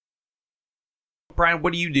Brian,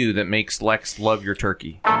 what do you do that makes Lex love your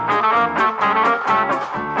turkey?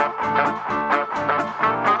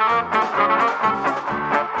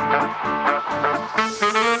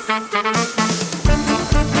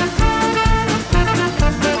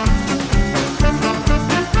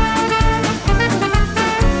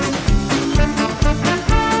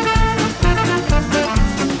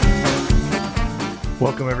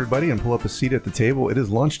 Welcome, everybody, and pull up a seat at the table. It is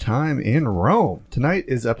lunchtime in Rome. Tonight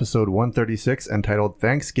is episode 136, entitled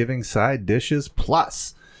Thanksgiving Side Dishes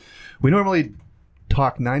Plus. We normally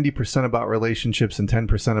talk 90% about relationships and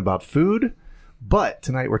 10% about food, but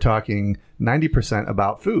tonight we're talking 90%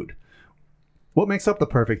 about food. What makes up the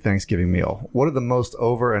perfect Thanksgiving meal? What are the most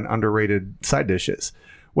over and underrated side dishes?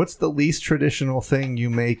 What's the least traditional thing you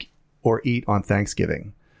make or eat on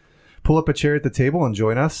Thanksgiving? Pull up a chair at the table and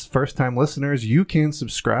join us. First-time listeners, you can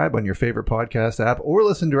subscribe on your favorite podcast app or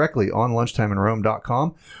listen directly on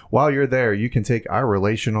lunchtimeinrome.com. While you're there, you can take our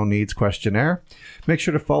relational needs questionnaire. Make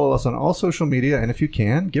sure to follow us on all social media, and if you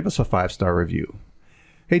can, give us a 5-star review.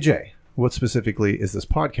 Hey, Jay, what specifically is this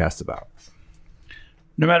podcast about?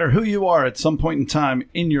 No matter who you are at some point in time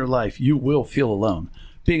in your life, you will feel alone.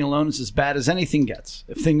 Being alone is as bad as anything gets.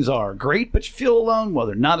 If things are great but you feel alone, well,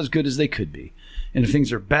 they're not as good as they could be. And if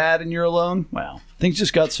things are bad and you're alone, well, things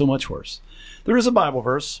just got so much worse. There is a Bible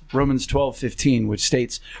verse, Romans 12:15, which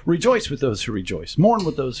states, "Rejoice with those who rejoice, mourn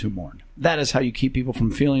with those who mourn." That is how you keep people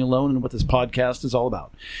from feeling alone, and what this podcast is all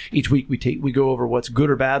about. Each week we go over what's good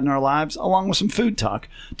or bad in our lives, along with some food talk,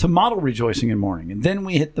 to model rejoicing and mourning, and then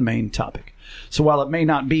we hit the main topic. So while it may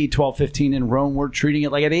not be 12:15 in Rome, we're treating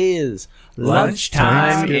it like it is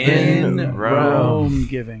lunchtime in Rome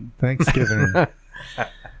giving. Thanksgiving.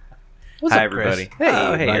 What's up, everybody?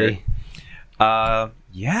 Hey, buddy.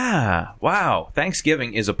 Yeah. Wow.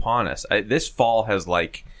 Thanksgiving is upon us. This fall has,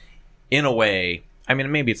 like, in a way, I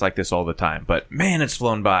mean, maybe it's like this all the time, but man, it's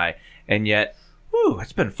flown by. And yet,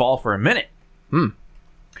 it's been fall for a minute.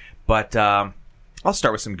 But I'll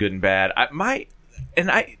start with some good and bad.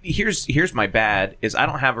 Here's my bad, is I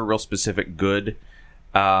don't have a real specific good.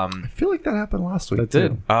 I feel like that happened last week. That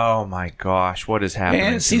did. Oh my gosh, what is happening?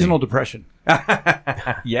 And seasonal depression.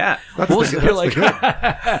 Yeah. We'll see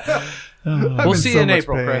you in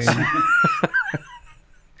April, Chris.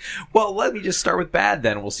 Well, let me just start with bad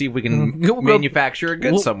then. We'll see if we can manufacture a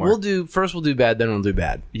good somewhere. We'll do bad, then we'll do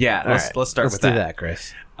bad. Yeah, let's start with that. Let's do that,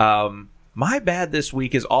 Chris. My bad this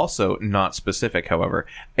week is also not specific, however.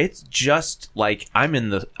 It's just like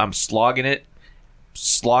I'm slogging it,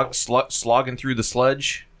 slogging through the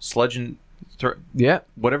sludging through. Yeah.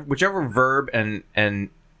 Whichever verb and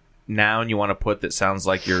noun you want to put that sounds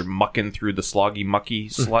like you're mucking through the sloggy, mucky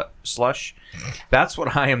slush. That's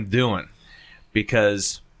what I am doing,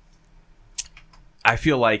 because I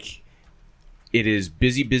feel like it is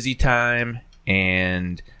busy time,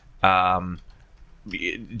 and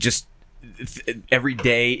just every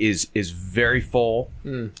day is very full,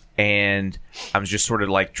 and I'm just sort of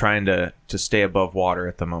like trying to stay above water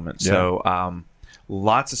at the moment. Yeah. So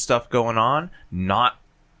lots of stuff going on, not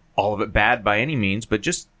all of it bad by any means, but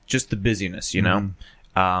just the busyness, you know.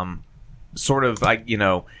 Sort of,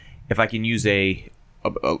 if I can use a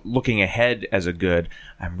looking ahead as a good,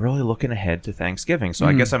 I'm really looking ahead to Thanksgiving. So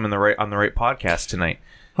I guess I'm on the right podcast tonight.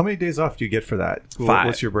 How many days off do you get for that? 5.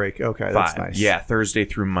 What's your break? Okay, 5. That's nice. Yeah, Thursday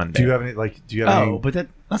through Monday. Do you have any any... but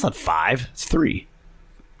that's not 5. It's 3.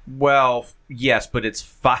 Well, yes, but it's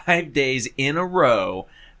 5 days in a row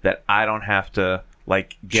that I don't have to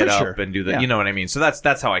get up and do that. You know what I mean? So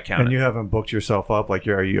that's how I count it. And you haven't booked yourself up? Like,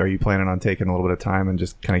 are you planning on taking a little bit of time and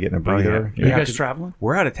just kind of getting a breather? Yeah. Are you guys traveling?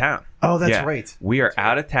 We're out of town. Oh, that's right. We are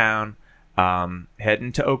out of town,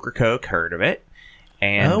 heading to Ocracoke. Heard of it?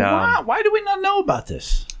 And why do we not know about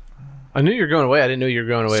this? I knew you were going away. I didn't know you were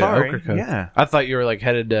going away to Ocracoke. Yeah. I thought you were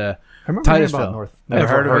headed to Titusville. Never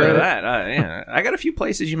heard of that. Yeah. I got a few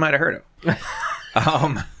places you might have heard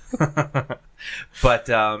of. But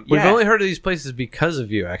we've only heard of these places because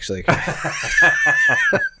of you, actually.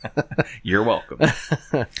 You're welcome.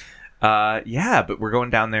 But we're going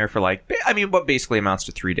down there for what basically amounts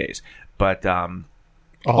to 3 days. But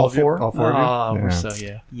all four of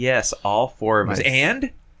you? Yes, all 4 of us.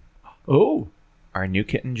 And our new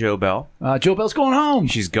kitten, Jo Bell. Jo Bell's going home.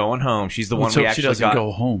 She's going home. She's the one we actually she doesn't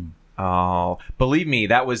go home. Oh, believe me,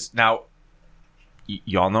 that was now.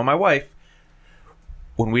 Y'all know my wife.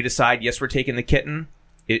 When we decide, yes, we're taking the kitten,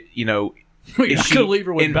 is she leave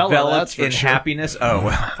her with enveloped Bella, that's for in sure. happiness? Oh,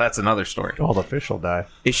 well, that's another story. Oh, the fish will die.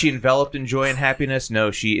 Is she enveloped in joy and happiness?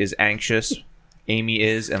 No, she is anxious. Amy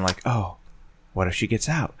is, and what if she gets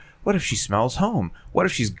out? What if she smells home? What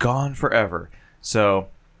if she's gone forever? So,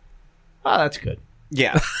 that's good.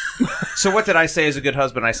 Yeah. So what did I say as a good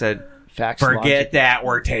husband? I said, Facts. forget logic. that.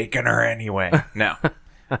 We're taking her anyway. No.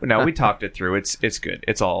 No, we talked it through. It's good.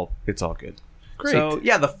 It's all good. Great. So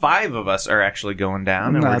yeah, the 5 of us are actually going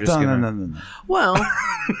down, and No, we're just gonna. no. Well,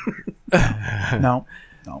 No.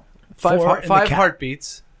 five Four in the five cat.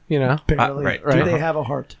 heartbeats. You know. Barely. right, Do right. they have a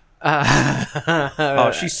heart?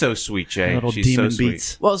 Oh, she's so sweet, Jay. Little She's demon so sweet.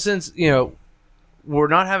 beats. Well, since we're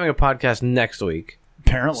not having a podcast next week,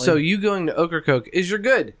 Apparently. so you going to Ocracoke is your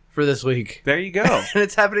good for this week, There you go. and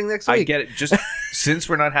it's happening next week. I get it. Just since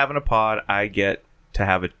we're not having a pod, I get to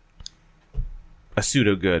have a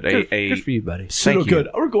pseudo good. Good for you, buddy. pseudo thank you. good.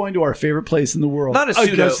 We're going to our favorite place in the world. Not a I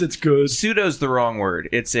pseudo- guess it's good. Pseudo's the wrong word.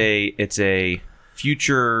 It's a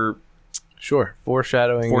future Sure.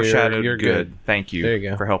 Foreshadowing. foreshadowed You're good. Thank you. There you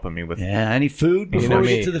go. for helping me with. Yeah. Any food before know we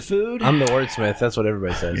me. get to the food? I'm the wordsmith. That's what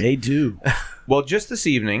everybody says. They do. Well, just this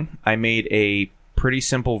evening, I made a pretty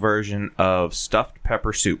simple version of stuffed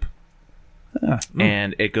pepper soup,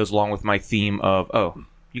 and it goes along with my theme of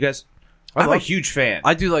you guys. I'm a love- huge fan.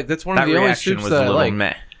 I do like. That's one that of the only reaction soups was that a I little like.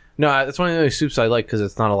 meh. No, that's one of the only soups I like because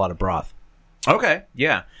it's not a lot of broth. Okay,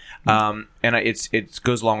 yeah, and it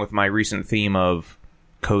goes along with my recent theme of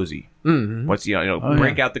cozy. Mm-hmm. What's Oh,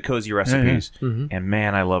 break yeah. out the cozy recipes, Mhm. and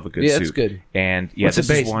man, I love a good Yeah, soup. it's good. And yeah, What's the this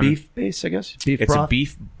base? is one. Beef base, I guess. Beef It's broth. a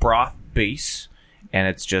beef broth base, and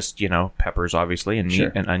it's just peppers, obviously, and meat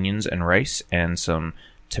Sure. and onions and rice and some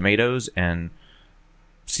tomatoes and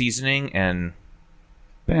seasoning and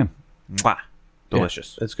Bam. mwah,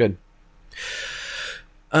 delicious. It's good.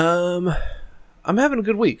 I'm having a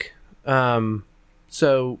good week.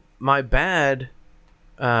 So my bad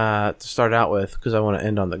to start out with, because I want to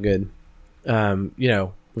end on the good.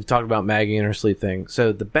 We've talked about Maggie and her sleep thing.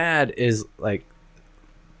 So the bad is like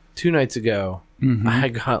 2 nights ago, I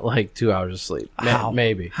got like 2 hours of sleep, How?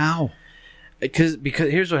 maybe. How? Because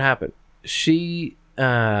here's what happened. She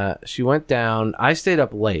went down. I stayed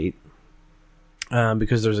up late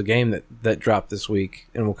because there's a game that dropped this week,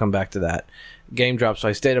 and we'll come back to that. Game dropped, so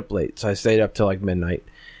I stayed up late. So I stayed up till like midnight,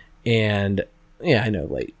 and yeah, I know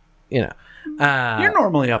late. You're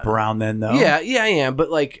normally up around then, though. Yeah, I am. But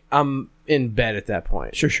like, I'm in bed at that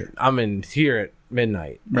point. Sure. I'm in here at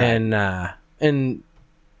midnight, Right. and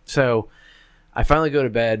so I finally go to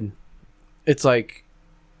bed. It's like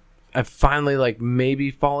I finally like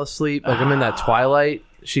maybe fall asleep. Like I'm in that twilight.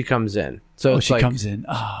 She comes in, so it's she like comes in.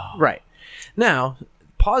 Oh. right now.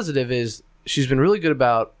 Positive is she's been really good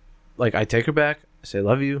about like I take her back, I say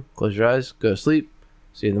love you, close your eyes, go to sleep,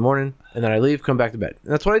 see you in the morning, and then I leave, come back to bed.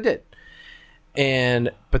 And that's what I did.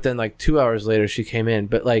 But then like 2 hours later she came in,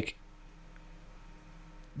 but like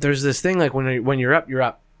there's this thing like when you're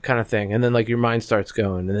up kind of thing, and then like your mind starts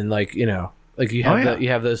going, and then like you have you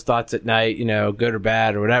have those thoughts at night, good or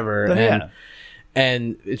bad or whatever.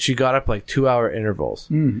 And she got up like 2 hour intervals.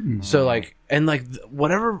 So like, and like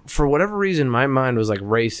for whatever reason, my mind was like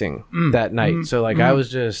racing that night. So like I was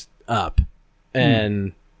just up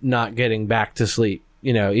and not getting back to sleep,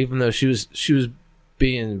 even though she was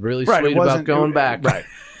being really sweet about going back. Right.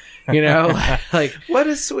 Like What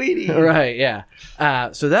a sweetie! right. Yeah.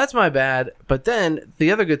 So that's my bad. But then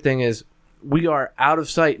the other good thing is we are out of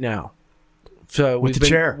sight now. So With the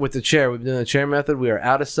chair. we've been doing the chair method. We are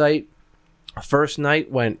out of sight. First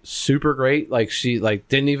night went super great. Like she like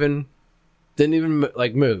didn't even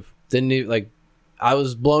like move. Didn't even like. I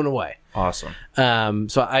was blown away. Awesome.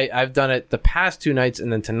 So I've done it the past 2 nights,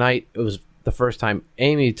 and then tonight it was the first time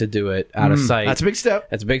Amy to do it out of sight. That's a big step.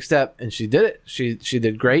 That's a big step, and she did it. She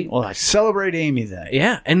did great. Well, I celebrate Amy then.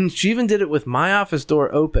 Yeah, and she even did it with my office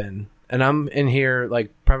door open, and I'm in here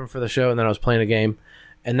like prepping for the show, and then I was playing a game,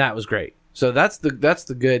 and that was great. So that's the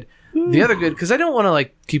good. The other good, because I don't want to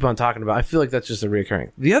like keep on talking about. I feel like that's just a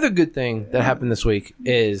reoccurring. The other good thing that happened this week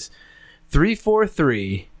is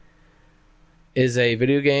 343 is a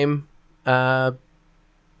video game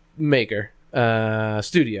maker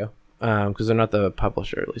studio. Because they're not the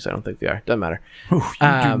publisher, at least I don't think they are. Doesn't matter. Ooh, you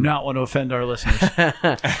do not want to offend our listeners.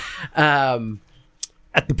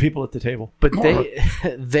 At the people at the table. But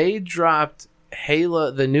they dropped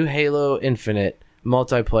Halo, the new Halo Infinite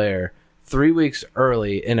multiplayer 3 weeks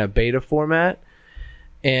early in a beta format.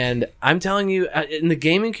 And I'm telling you, in the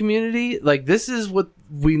gaming community, like this is what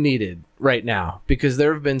we needed right now, because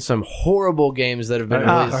there have been some horrible games that have been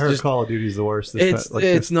released. I heard Just- Call of Duty's the worst.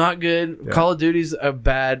 it's not good. Yeah. Call of Duty's a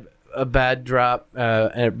bad drop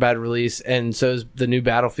and a bad release, and so is the new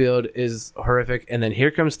Battlefield is horrific. And then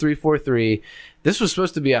here comes 343. This was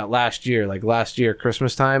supposed to be out last year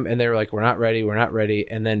Christmas time, and they were like, we're not ready,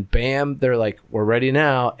 and then bam, they're like, we're ready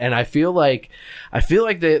now. And I feel like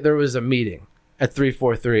there was a meeting, at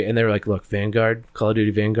 343, and they were like, "Look, Vanguard, Call of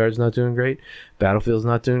Duty Vanguard's not doing great. Battlefield's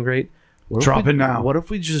not doing great. Drop it now. What if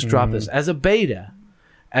we just drop this as a beta,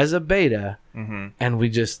 and we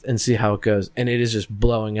just and see how it goes?" And it is just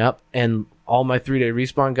blowing up, and all my 3-day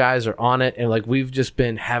respawn guys are on it, and like we've just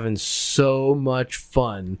been having so much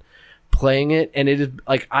fun playing it, and it is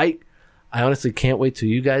like I honestly can't wait till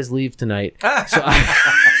you guys leave tonight, so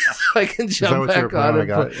I can jump back on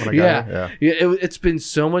it. Yeah. It's been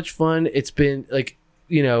so much fun. It's been like,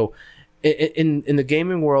 you know, in the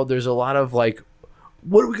gaming world, there's a lot of like,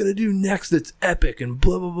 what are we gonna do next that's epic and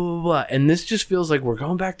blah blah blah blah blah, and this just feels like we're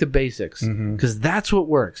going back to basics because that's what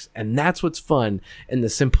works and that's what's fun, and the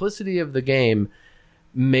simplicity of the game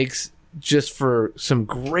makes just for some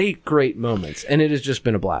great moments, and it has just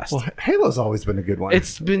been a blast. Well, Halo's always been a good one.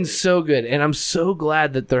 It's been so good, and I'm so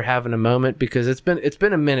glad that they're having a moment, because it's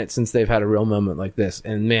been a minute since they've had a real moment like this,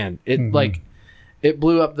 and man, it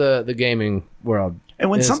blew up the gaming world. And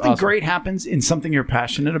when something awesome. great happens in something you're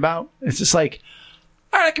passionate about, it's just like,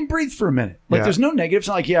 all right, I can breathe for a minute. Like, there's no negatives.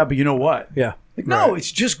 Not like, yeah, but you know what? Yeah. Like, no,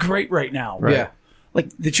 it's just great right now. Right. Yeah. Like,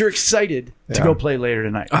 that you're excited to go play later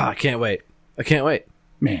tonight. Oh, I can't wait.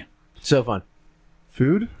 Man. So fun.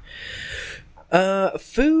 Food?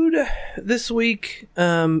 Food this week.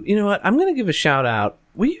 You know what? I'm going to give a shout out.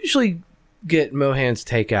 We usually get Mohan's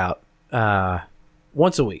Takeout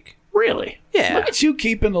once a week. Really? Yeah. Look at you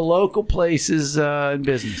keeping the local places in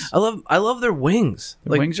business. I love their wings.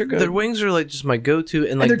 Their wings are good. Their wings are like just my go-to,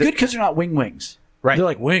 and like they're good because they're not wings. Right. They're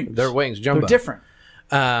like wings. They're wings. Jumbo. They're different.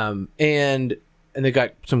 And they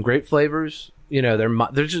got some great flavors. You know,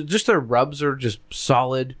 they're just their rubs are just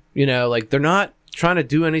solid. You know, like they're not trying to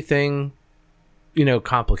do anything, you know,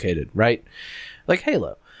 complicated, right? Like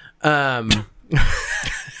Halo.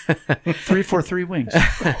 343 wings.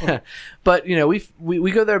 But you know,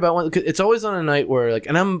 we go there about one. It's always on a night where like,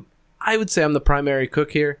 and I would say I'm the primary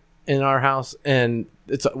cook here in our house, and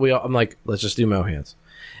I'm like, let's just do Mohan's,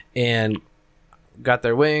 and got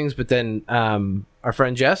their wings. But then our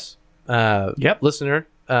friend Jess, listener,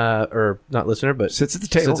 or not listener, but sits at the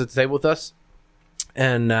table with us,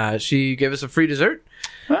 and she gave us a free dessert.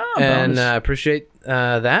 Oh, and appreciate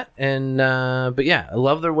that. And but yeah, I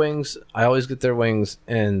love their wings. I always get their wings,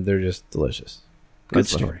 and they're just delicious. Good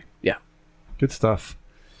story. Yeah, good stuff.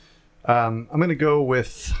 I'm gonna go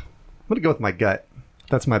with my gut.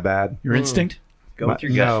 That's my bad. Your instinct. Go with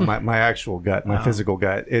your gut. No, my actual gut, my physical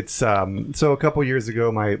gut. It's so a couple years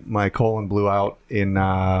ago, my colon blew out in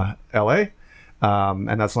L.A.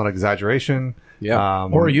 And that's not an exaggeration. Yeah,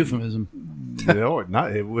 or a euphemism. No,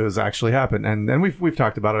 not. It was actually happened, and we've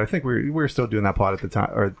talked about it. I think we were still doing that pod at the time,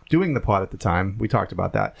 or doing the pod at the time. We talked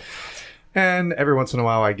about that, and every once in a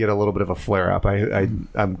while, I get a little bit of a flare up. I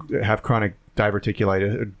have chronic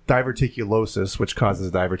diverticulosis, which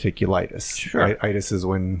causes diverticulitis. Sure. Right? Itis is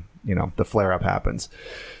when the flare up happens.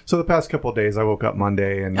 So the past couple of days, I woke up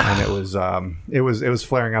Monday and it was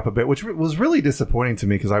flaring up a bit, which was really disappointing to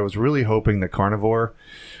me because I was really hoping that carnivore,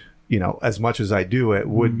 as much as I do it,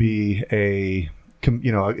 would be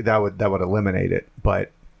that would eliminate it.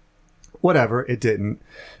 But whatever, it didn't.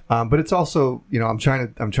 But it's also, I'm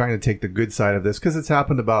trying to take the good side of this because it's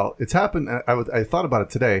happened. I thought about it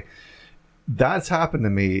today. That's happened to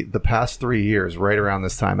me the past 3 years, right around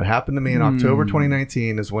this time. It happened to me in October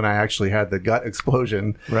 2019 is when I actually had the gut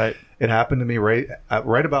explosion. Right. It happened to me right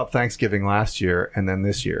about Thanksgiving last year and then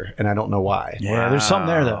this year, and I don't know why. Yeah, there's something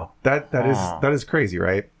there though. That is crazy,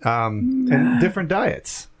 right? And different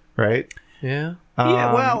diets, right? Yeah.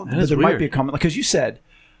 Yeah. Well, there might be a comment because you said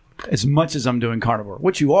as much as I'm doing carnivore,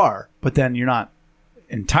 which you are, but then you're not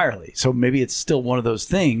entirely. So maybe it's still one of those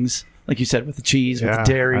things, like you said, with the cheese, with the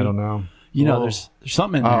dairy. I don't know. There's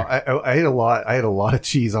something in there. I ate a lot. I ate a lot of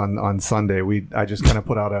cheese on Sunday. I just kind of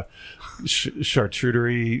put out a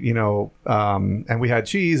charcuterie, and we had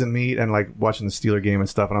cheese and meat and like watching the Steeler game and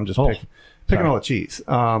stuff. And I'm just picking all the cheese.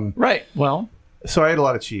 Right. Well, so I ate a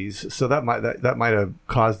lot of cheese. So that might have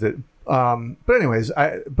caused it. But anyways,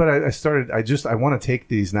 I started. I want to take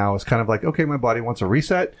these now. It's kind of like, okay, my body wants a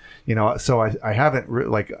reset. So I haven't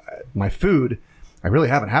like my food. I really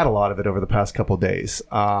haven't had a lot of it over the past couple of days.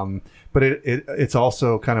 But it's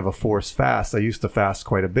also kind of a forced fast. I used to fast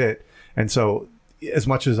quite a bit. And so as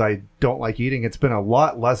much as I don't like eating, it's been a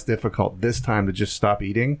lot less difficult this time to just stop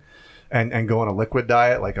eating and go on a liquid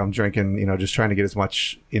diet. Like I'm drinking, just trying to get as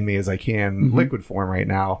much in me as I can, liquid form right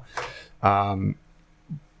now.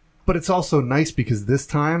 But it's also nice because this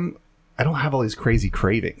time I don't have all these crazy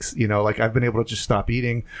cravings, like I've been able to just stop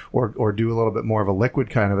eating or do a little bit more of a liquid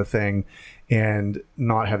kind of a thing and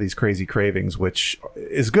not have these crazy cravings, which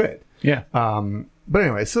is good. Yeah. But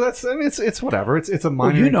anyway, so that's, I mean, it's whatever. It's a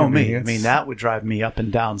minor Well, you know me. I inconvenience. mean, that would drive me up and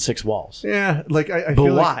down 6 walls. Yeah, like I But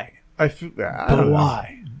feel why? Like, I feel, I But don't know.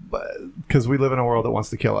 why? Because we live in a world that wants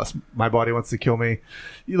to kill us. My body wants to kill me.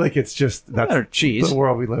 Like, it's just that's Or cheese. the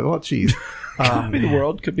world we live. Well, cheese. Could be the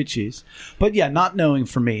world, could be cheese. But yeah, not knowing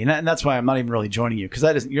for me, and that's why I'm not even really joining you, because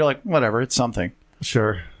that isn't. You're like, whatever, it's something.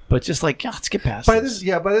 Sure. But just like, let's get past By this.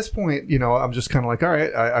 this point, you know, I'm just kind of like, all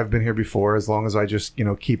right, I've been here before. As long as I just, you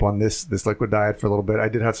know, keep on this liquid diet for a little bit. I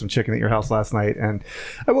did have some chicken at your house last night, and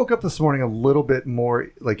I woke up this morning a little bit more,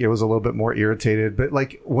 like it was a little bit more irritated. But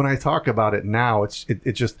like when I talk about it now,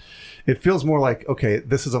 it feels more like, okay,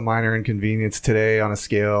 this is a minor inconvenience today on a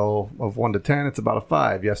scale of 1 to 10. It's about a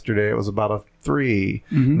 5. Yesterday it was about a 3.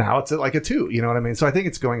 Mm-hmm. Now it's like a 2. You know what I mean? So I think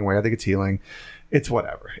it's going away. I think it's healing. It's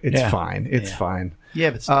whatever. It's fine. It's fine. Yeah,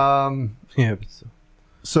 but still. Yeah, but so.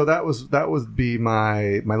 So that would be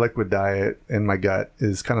my liquid diet, and my gut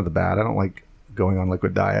is kind of the bad. I don't like going on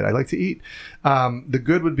liquid diet. I like to eat. The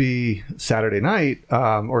good would be Saturday night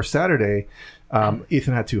or Saturday.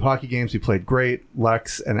 Ethan had 2 hockey games. We played great.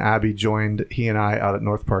 Lex and Abby joined he and I out at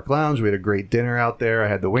North Park Lounge. We had a great dinner out there. I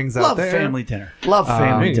had the wings out there. Family dinner. Love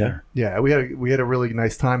family dinner. Yeah, we had a really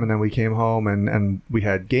nice time, and then we came home and we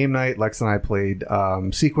had game night. Lex and I played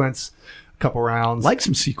sequence, a couple rounds. Like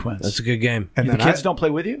some sequence. That's a good game. and the then kids don't play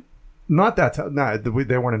with you? Not that no,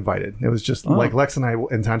 they weren't invited. It was just like Lex and I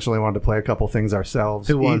intentionally wanted to play a couple things ourselves.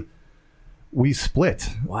 Who won? We split.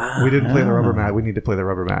 Wow. We didn't play the rubber match. We need to play the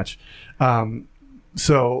rubber match.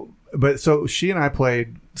 So she and I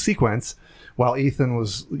played sequence while Ethan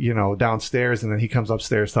was, you know, downstairs, and then he comes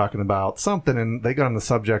upstairs talking about something, and they got on the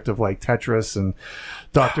subject of like Tetris and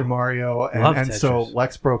Dr. Mario, and so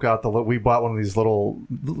Lex broke out we bought one of these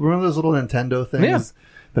remember those little Nintendo things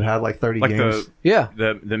that had like 30 Like games.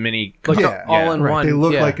 the mini. Like all in Right. one. They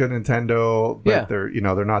look yeah. like a Nintendo, but Yeah.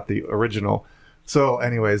 they're not the original. So,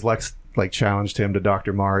 anyways, Lex like challenged him to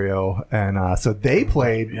Dr. Mario, and so they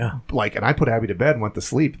played. Like, and I put Abby to bed and went to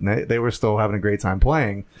sleep, and they were still having a great time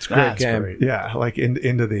playing. It's a great game. Yeah, like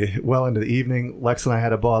into the evening. Lex and I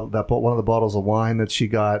had one of the bottles of wine that she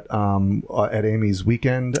got at Amy's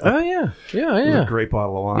weekend. Oh yeah, It was a great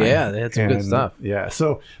bottle of wine. Yeah, they had some good stuff. Yeah,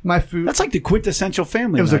 so my food. That's like the quintessential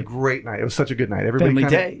family It was night. a great night. It was such a good night. Everybody Family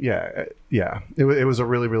kinda, day. Yeah. It was a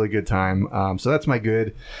really, really good time. So that's my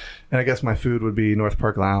good. And I guess my food would be North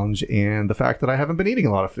Park Lounge and the fact that I haven't been eating a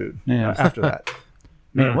lot of food after that.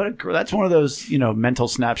 Man, that's one of those, you know, mental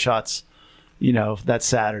snapshots, you know, that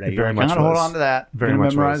Saturday. It You're very like, I'm much going to hold was. on to that. Very Gonna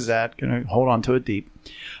much memorize was. that. Going to hold on to it deep.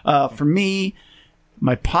 For me,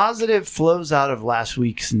 my positive flows out of last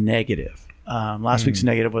week's negative. Last week's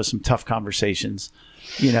negative was some tough conversations,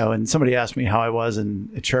 you know, and somebody asked me how I was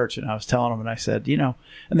at church, and I was telling them, and I said, you know,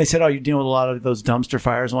 and they said, oh, you're dealing with a lot of those dumpster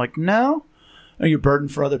fires. I'm like, no. Are you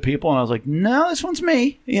burdened for other people? And I was like, no, this one's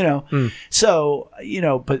me, you know. So, you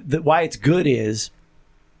know, but why it's good is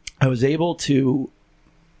I was able to,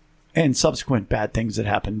 and subsequent bad things that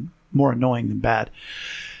happened, more annoying than bad.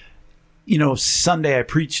 You know, Sunday I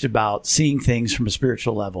preached about seeing things from a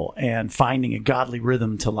spiritual level and finding a godly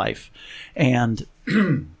rhythm to life. And,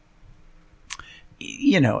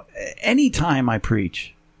 you know, anytime I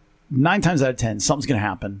preach, 9 times out of 10, something's going to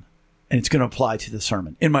happen, and it's going to apply to the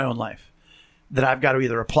sermon in my own life. That I've got to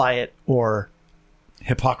either apply it or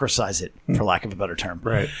hypocrisize it, for lack of a better term.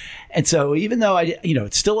 Right. And so even though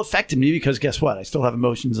it still affected me, because guess what? I still have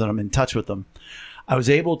emotions and I'm in touch with them. I was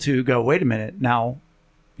able to go, wait a minute. Now,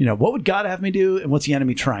 you know, what would God have me do? And what's the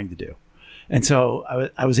enemy trying to do? And so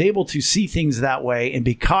I was able to see things that way and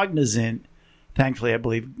be cognizant. Thankfully, I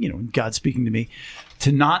believe, you know, God speaking to me,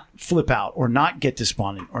 to not flip out or not get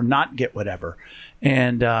despondent or not get whatever.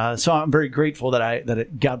 And so I'm very grateful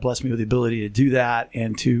that God blessed me with the ability to do that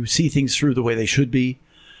and to see things through the way they should be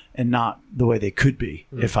and not the way they could be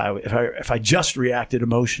if I just reacted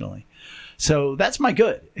emotionally. So that's my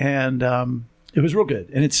good. And it was real good.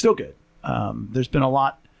 And it's still good. There's been a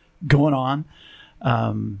lot going on,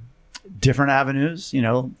 different avenues, you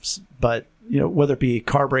know, but, you know, whether it be a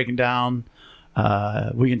car breaking down,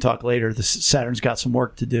 we can talk later. Saturn's got some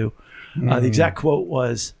work to do. The exact quote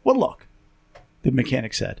was, well, look, the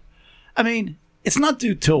mechanic said, I mean, it's not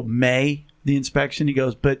due till May, the inspection. He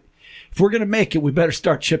goes, but if we're going to make it, we better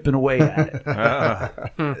start chipping away at it.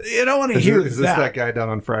 You don't want to hear Is this that guy down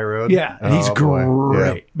on Fry Road? Yeah, and he's Oh, boy.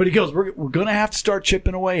 great. Yeah. But he goes, we're going to have to start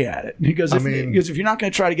chipping away at it. And he goes, if you're not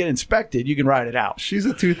going to try to get inspected, you can ride it out. She's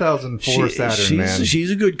a 2004 Saturn, man. She's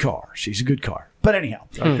a good car. She's a good car. But anyhow.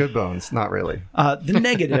 Good bones. Not really. The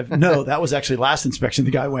negative, no, that was actually last inspection.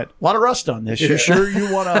 The guy went, a lot of rust on this. You sure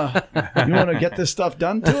you want to get this stuff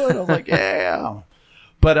done to it? I was like, yeah.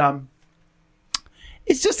 But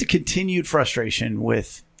it's just a continued frustration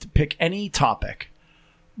with to pick any topic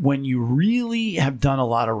when you really have done a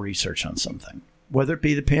lot of research on something, whether it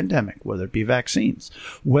be the pandemic, whether it be vaccines,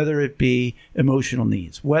 whether it be emotional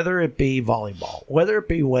needs, whether it be volleyball, whether it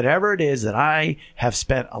be whatever it is that I have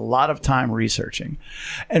spent a lot of time researching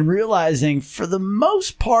and realizing for the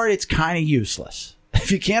most part, it's kind of useless.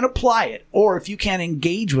 If you can't apply it or if you can't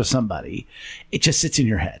engage with somebody, it just sits in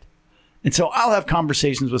your head. And so I'll have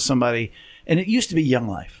conversations with somebody, and it used to be Young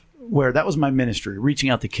Life, where that was my ministry, reaching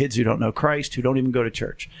out to kids who don't know Christ, who don't even go to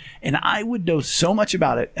church. And I would know so much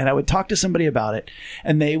about it, and I would talk to somebody about it,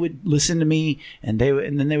 and they would listen to me, and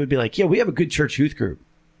then they would be like, yeah, we have a good church youth group.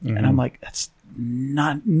 Mm-hmm. And I'm like, that's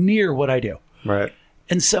not near what I do. Right.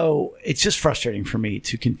 And so it's just frustrating for me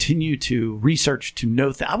to continue to research, to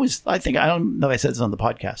know I don't know if I said this on the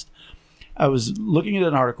podcast. I was looking at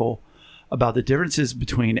an article about the differences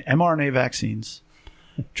between mRNA vaccines,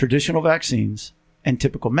 traditional vaccines, and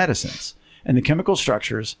typical medicines, and the chemical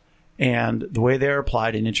structures and the way they're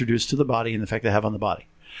applied and introduced to the body and the effect they have on the body.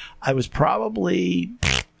 I was probably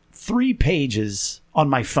 3 pages on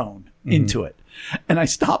my phone into it. And I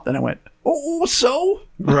stopped and I went, oh, so?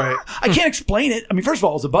 Right. I can't explain it. I mean, first of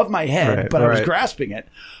all, it was above my head, but I was grasping it.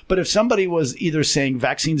 But if somebody was either saying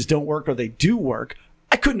vaccines don't work or they do work,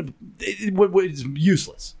 I couldn't have, it was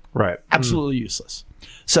useless. Right. Absolutely useless.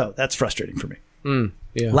 So that's frustrating for me.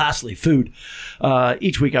 Yeah. Lastly, food.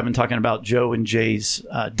 Each week I've been talking about Joe and Jay's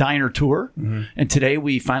diner tour. Mm-hmm. And today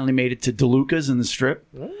we finally made it to DeLuca's in the Strip.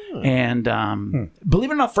 Oh. And believe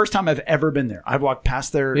it or not, first time I've ever been there. I've walked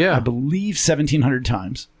past there, I believe, 1,700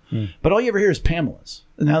 times. But all you ever hear is Pamela's.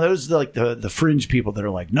 Now, those are like the fringe people that are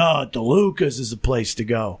like, no, DeLuca's is the place to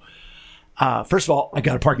go. First of all, I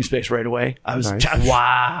got a parking space right away. I was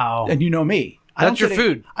wow. And you know me. That's your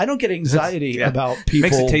food. I don't get anxiety about people.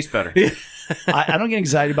 Makes it taste better. I don't get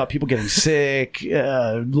anxiety about people getting sick,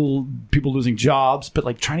 people losing jobs, but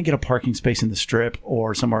like trying to get a parking space in the Strip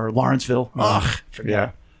or somewhere, Lawrenceville. Forget.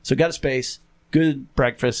 Yeah. So got a space, good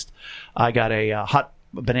breakfast. I got a hot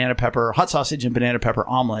sausage and banana pepper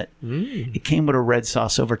omelet. It came with a red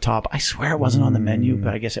sauce over top. I swear it wasn't on the menu,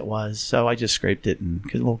 but I guess it was. So I just scraped it and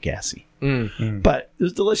because a little gassy. But it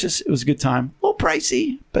was delicious. It was a good time. A little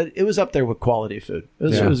pricey, but it was up there with quality food.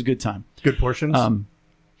 It was a good time. Good portions?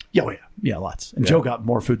 Yeah, lots. And Joe got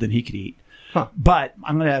more food than he could eat. Huh. But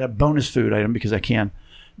I'm going to add a bonus food item because I can.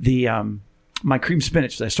 The my cream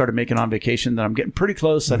spinach that I started making on vacation that I'm getting pretty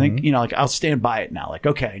close. I think, like I'll stand by it now. Like,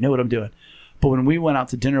 okay, I know what I'm doing. But when we went out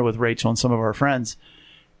to dinner with Rachel and some of our friends,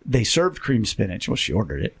 they served cream spinach. Well, she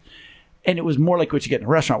ordered it. And it was more like what you get in a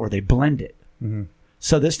restaurant where they blend it. Mm-hmm.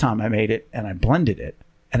 So this time I made it and I blended it.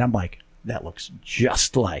 And I'm like, that looks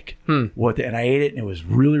just like what. And I ate it and it was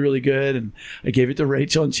really, really good. And I gave it to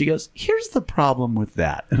Rachel and she goes, here's the problem with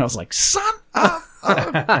that. And I was like, son of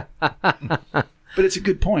a... But it's a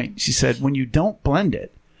good point. She said, when you don't blend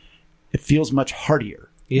it, it feels much heartier.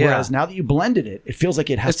 Yeah. Whereas now that you blended it, it feels like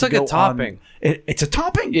it has to go on. It's like a topping. It's a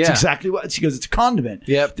topping. Yeah. It's exactly what she goes. It's a condiment.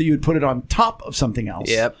 Yep. That you would put it on top of something else.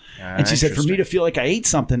 Yep. And she said, for me to feel like I ate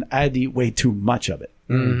something, I had to eat way too much of it.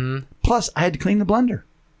 Mm-hmm. Plus, I had to clean the blender.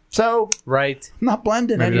 So, I'm not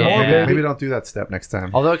blending anymore. Maybe don't do that step next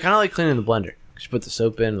time. Although I kind of like cleaning the blender. You put the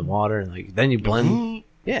soap in, the water, and then you blend.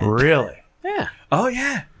 Yeah. Really? Yeah. Oh,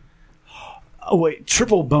 yeah. Oh, wait.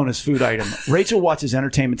 Triple bonus food item. Rachel watches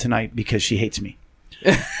Entertainment Tonight because she hates me.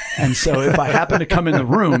 And so if I happen to come in the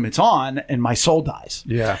room, it's on and my soul dies.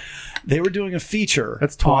 Yeah. They were doing a feature.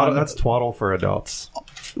 That's twaddle. That's twaddle for adults.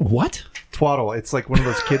 What? Twaddle. It's like one of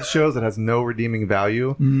those kids shows that has no redeeming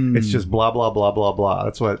value. It's just blah, blah, blah, blah, blah.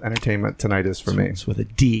 That's what Entertainment Tonight is for me. It's with a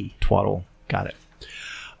D. Twaddle. Got it.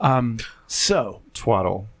 So.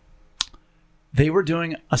 Twaddle. They were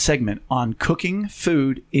doing a segment on cooking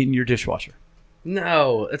food in your dishwasher.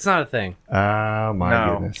 No, it's not a thing. Oh,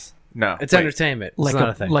 my goodness. No. It's entertainment. It's not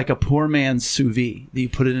a thing. Like a poor man's sous vide. You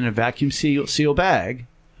put it in a vacuum seal bag,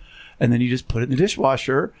 and then you just put it in the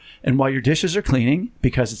dishwasher, and while your dishes are cleaning,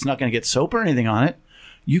 because it's not going to get soap or anything on it,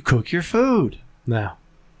 you cook your food. No.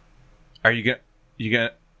 Are you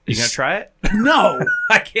gonna try it? No.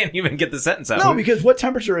 I can't even get the sentence out. No, because what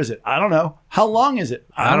temperature is it? I don't know. How long is it?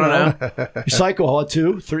 I don't know. Your cycle,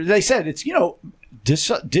 2, 3. They said it's,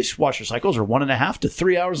 dishwasher cycles are 1.5 to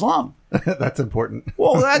 3 hours long. That's important.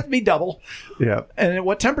 Well, that'd be double. Yeah. And at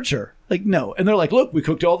what temperature? Like, no. And they're like, look, we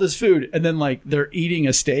cooked all this food. And then, like, they're eating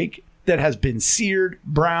a steak that has been seared,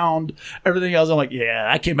 browned, everything else. I'm like, yeah,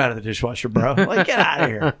 I came out of the dishwasher, bro. Like, get out of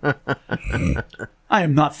here. I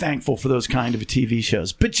am not thankful for those kind of TV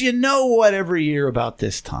shows. But you know what? Every year about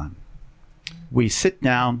this time, we sit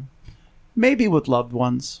down, maybe with loved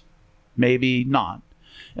ones, maybe not.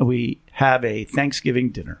 and we have a Thanksgiving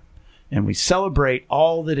dinner, and we celebrate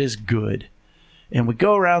all that is good, and we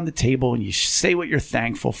go around the table and you say what you're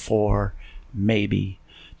thankful for, maybe.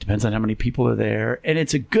 Depends on how many people are there, and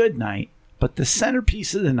it's a good night, but the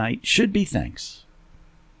centerpiece of the night should be thanks.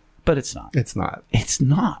 But it's not. It's not. It's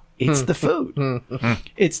not. It's the food.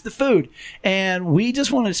 It's the food. And we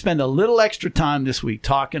just wanted to spend a little extra time this week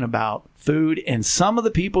talking about food and some of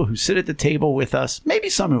the people who sit at the table with us, maybe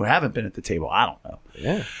some who haven't been at the table, I don't know.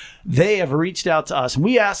 Yeah. They have reached out to us, and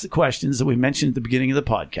we asked the questions that we mentioned at the beginning of the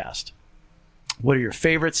podcast. What are your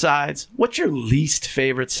favorite sides? What's your least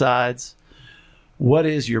favorite sides? What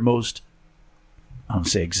is your most, I don't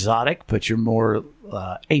say exotic, but your more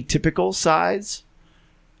atypical sides?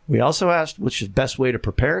 We also asked, what's the best way to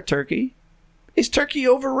prepare a turkey? Is turkey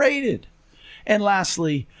overrated? And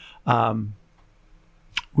lastly,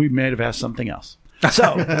 we may have asked something else.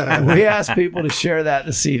 So we asked people to share that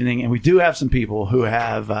this evening, and we do have some people who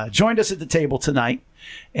have joined us at the table tonight,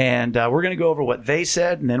 and we're going to go over what they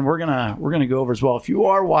said, and then we're gonna go over as well. If you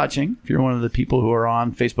are watching, if you're one of the people who are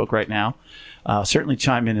on Facebook right now, certainly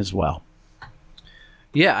chime in as well.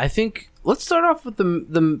 Yeah, I think let's start off with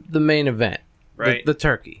the main event, right? The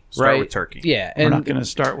turkey. Start right? with turkey. Yeah, We're not going to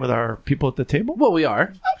start with our people at the table. Well, we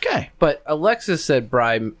are. Okay, But Alexis said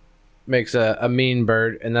Bri makes a mean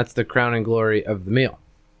bird, and that's the crowning glory of the meal.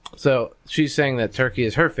 So she's saying that turkey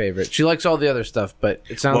is her favorite. She likes all the other stuff, but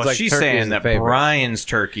it sounds like she's turkey saying is the that favorite. Brian's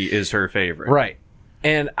turkey is her favorite. Right.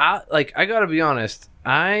 And I gotta be honest,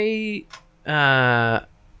 I'm not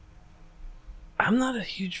a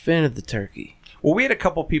huge fan of the turkey. Well, we had a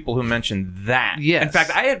couple people who mentioned that. Yes. In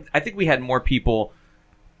fact, I think we had more people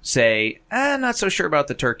say, not so sure about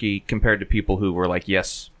the turkey compared to people who were like,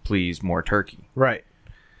 yes, please, more turkey. Right.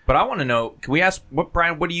 But I want to know, can we ask,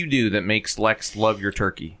 Brian, what do you do that makes Lex love your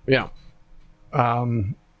turkey? Yeah.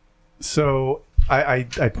 So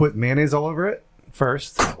I put mayonnaise all over it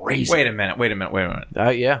first. crazy. Wait a minute.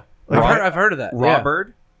 Yeah. Like, I've heard of that. Raw Yeah.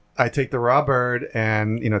 bird? I take the raw bird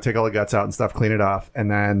and take all the guts out and stuff, clean it off, and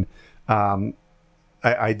then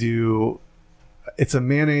I do. It's a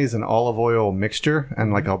mayonnaise and olive oil mixture,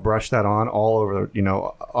 and like I'll brush that on all over,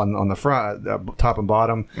 on the front, top and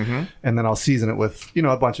bottom, and then I'll season it with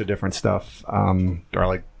a bunch of different stuff,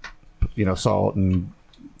 garlic, salt and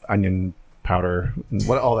onion powder, and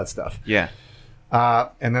all that stuff. Yeah.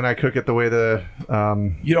 And then I cook it the way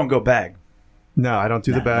You don't go bag. No, I don't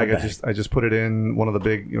do the No bag. bag. I just put it in one of the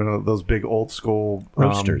big, those big old school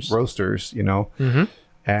Roasters.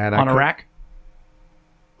 And On a rack?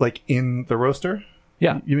 like in the roaster.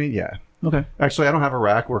 Yeah. You mean yeah? Okay. Actually, I don't have a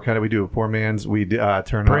rack. We do a poor man's. We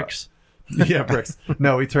turn Bricks. Yeah, bricks.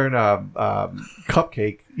 No, we turn a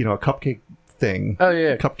cupcake. A cupcake thing. Oh,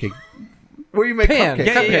 yeah. Cupcake. Where you make Pan.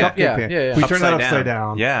 cupcake. Yeah. Pan. Yeah. We turn that Upside upside down.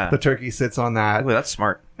 down. Yeah. The turkey sits on that. Oh, that's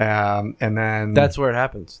smart. And then That's where it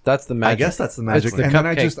happens. That's the magic. I guess that's the magic. It's the And then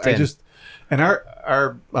I cupcake just, and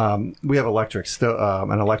our we have an electric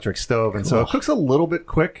stove, and so it cooks a little bit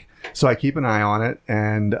quick. So I keep an eye on it,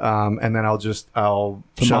 and then I'll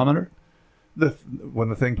Thermometer? when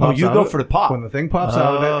the thing pops. you out go of it, for the pop. when the thing pops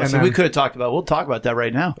out of it, and see, then we could have talked about. We'll talk about that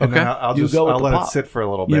right now. and then I'll You just go with I'll the let pop. it sit for a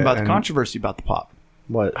little You bit. know about the and- controversy about the pop.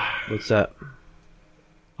 What's that?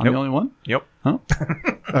 I'm Yep. the only one. Yep.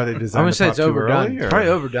 Are they designed I'm gonna to say pop it's too overdone. early, or- Probably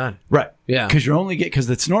overdone. Right. Yeah. Because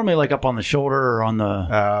it's normally like up on the shoulder or on the.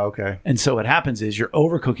 Okay. And so what happens is you're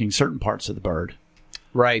overcooking certain parts of the bird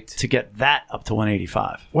Right. to get that up to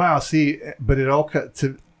 185. Wow. See, but it all to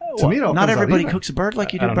me. It all Not comes out everybody even. cooks a bird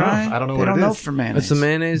like you I do, don't know. Brian. I don't know They what don't it know is. for mayonnaise. It's the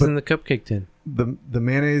mayonnaise But- in the cupcake tin. The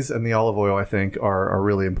mayonnaise and the olive oil, I think, are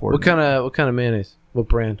really important. What kind of mayonnaise? What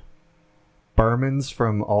brand? Berman's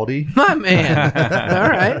from Aldi. My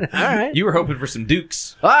man. All right. You were hoping for some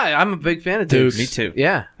Dukes. I'm a big fan of Dukes. Me too.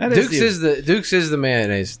 Yeah. That is Dukes is the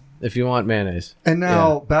mayonnaise if you want mayonnaise. And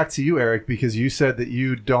now back to you, Eric, because you said that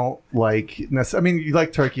you don't like. I mean, you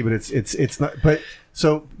like turkey, but it's not. But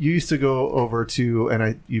so you used to go over to,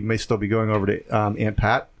 and you may still be going over to Aunt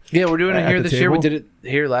Pat. Yeah, we're doing it At here the this year. We table? did it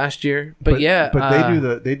here last year. But yeah, but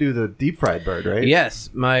they do the deep fried bird, right? Yes,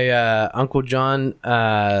 my Uncle John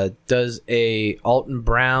does a Alton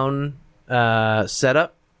Brown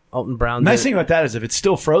setup. Alton Brown. Nice thing about that is if it's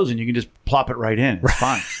still frozen, you can just plop it right in. It's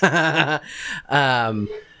fine.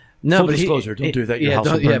 No, Full but disclosure, don't do that. Your house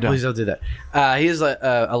will don't, burn down. please don't do that. He has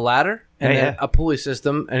a ladder and then a pulley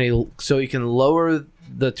system, and so you can lower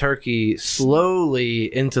the turkey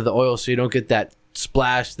slowly into the oil, so you don't get that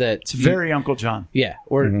splash. It's very Uncle John.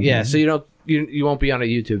 So you won't be on a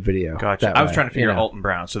YouTube video. Gotcha. that I was way, trying to figure you out know. Alton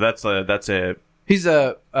Brown. So that's a He's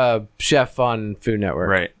a chef on Food Network.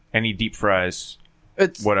 right. Any deep fries?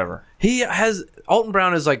 It's whatever. Alton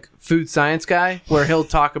Brown is like food science guy, where he'll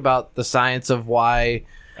talk about the science of why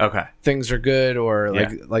things are good, or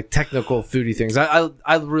like technical foodie things. I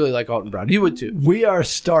really like Alton Brown. You would too. We are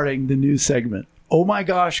starting the new segment. Oh my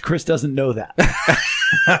gosh, Chris doesn't know that.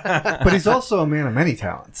 But he's also a man of many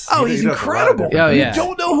talents. Oh, He he's does a lot of incredible. different You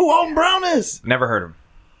don't know who Alton Brown is. Never heard of him.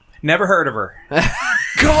 Never heard of her.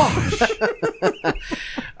 Gosh.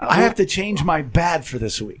 I have to change my bad for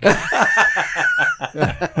this week.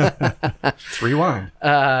 Let's rewind.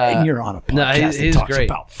 And you're on a podcast that talks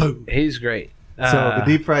about food. He's great. So the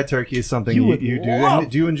deep fried turkey is something you do. And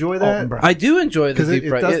do you enjoy that? I do enjoy the Because deep it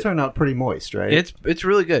fried. does turn out pretty moist, right? It's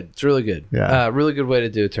really good. It's really good. Yeah. Really good way to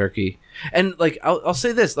do a turkey. And like I'll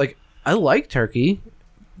say this, like I like turkey,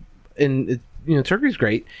 and turkey's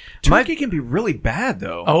great. Turkey can be really bad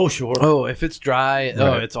though. Oh, sure. Oh, if it's dry,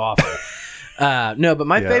 it's awful. No, but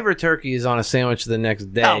my Yeah. favorite turkey is on a sandwich the next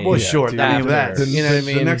day. Oh, well, sure. dude, I mean, after. that's- You know what I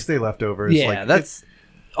mean? The next day leftovers. Yeah, like, that's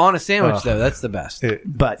on a sandwich Ugh. though. That's the best.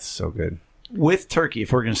 But it's so good. with turkey,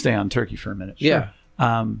 if we're going to stay on turkey for a minute. Yeah.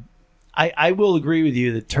 I will agree with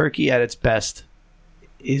you that turkey at its best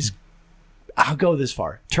is, I'll go this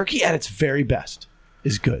far. Turkey at its very best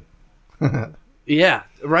is good. Yeah,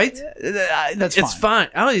 right. That's It's fine.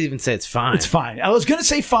 I don't even say it's fine. It's fine. I was going to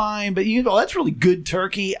say fine, but that's really good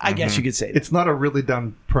turkey. I guess you could say that. It's not a really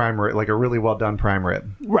done prime rib, like a really well done prime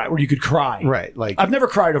rib. Right, where you could cry. Right. Like I've never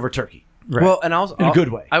cried over turkey. right. Well, and also In a good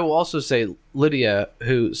way. I will also say Lydia,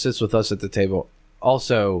 who sits with us at the table,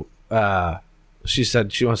 also she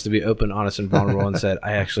said she wants to be open, honest, and vulnerable, and said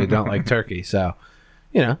I actually don't like turkey. So,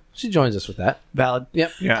 she joins us with that. Valid.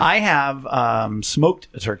 Yep. Yeah. I have smoked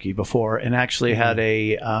a turkey before, and actually had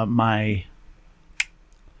she's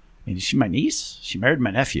my niece. She married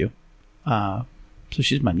my nephew, so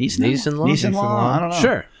she's my niece now. Niece-in-law? Niece-in-law. I don't know.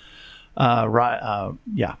 Sure.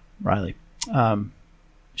 Riley.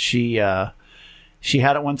 She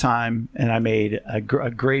had it one time, and I made a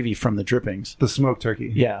gravy from the drippings. the smoked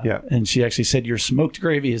turkey. Yeah. Yeah. And she actually said, "Your smoked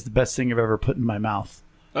gravy is the best thing I've ever put in my mouth."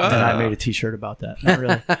 And I made a T-shirt about that. Not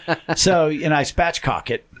really. So, and I spatchcock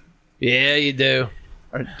it. Yeah, you do.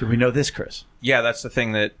 Or, do we know this, Chris? Yeah, that's the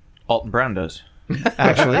thing that Alton Brown does.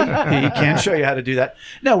 Actually, he can show you how to do that.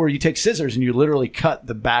 No, where you take scissors and you literally cut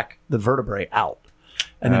the vertebrae out,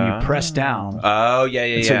 and then you press down. Oh,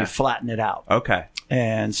 yeah. So you flatten it out. Okay.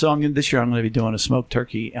 And so this year I'm going to be doing a smoked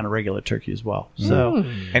turkey and a regular turkey as well. So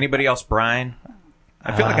Anybody else brine?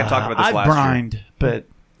 I feel like I talked about this I've last year. brined, but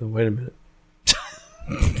Wait a minute.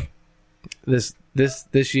 This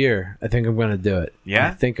year, I think I'm going to do it. Yeah?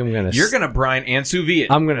 I think I'm going to. You're going to brine and sous vide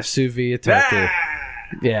it. I'm going to sous vide a turkey.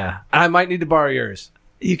 Yeah, I might need to borrow yours.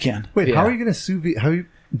 you can. Wait, Yeah. how are you going to sous vide? How you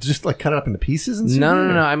just like cut it up into pieces and sous No.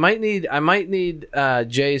 vide? I might need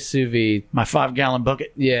Jay's sous vide. My 5-gallon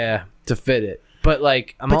bucket. Yeah, to fit it. But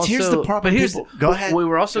like, I'm But also. here's the problem, But here's people- go ahead. We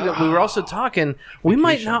were also talking. We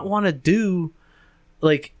might not want to do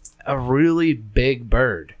like a really big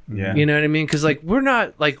bird. Yeah. You know what I mean? Because like we're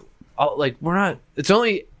not. It's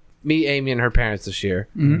only me, Amy, and her parents this year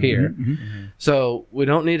here, so we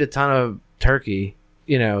don't need a ton of turkey.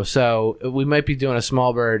 So we might be doing a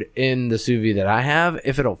small bird in the sous vide that I have.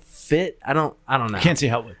 If it'll fit, I don't know. Can't see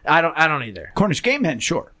how it would. I don't either. Cornish game hen,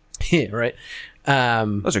 sure. Yeah, right.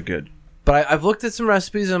 Those are good. But I've looked at some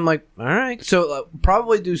recipes and I'm like, all right. So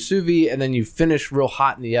probably do sous vide and then you finish real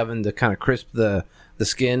hot in the oven to kind of crisp the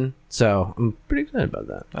skin. So I'm pretty excited about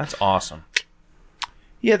that. That's awesome.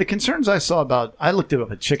 Yeah, the concerns I saw I looked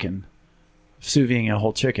up a chicken, sous videing a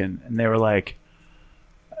whole chicken, and they were like,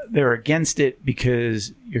 they're against it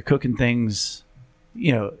because you're cooking things,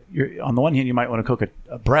 you're on the one hand, you might want to cook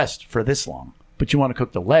a breast for this long, but you want to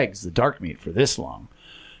cook the legs, the dark meat, for this long.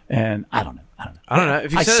 And I don't know.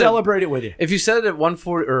 If you I said celebrate it with you. If you said it at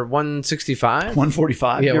 140 or 165,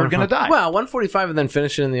 145, you're going to die. Well, 145 and then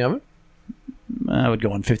finish it in the oven. I would go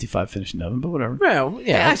 155, finish in the oven, but whatever. Well,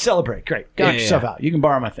 Yeah, I celebrate. Great. Knock yourself out. You can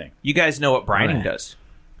borrow my thing. You guys know what brining Right. does.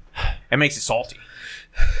 It makes it salty.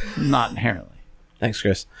 Not inherently. Thanks,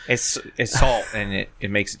 Chris. It's salt, and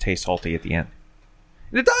it makes it taste salty at the end.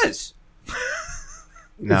 It does.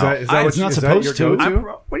 No. Is that it's not supposed to.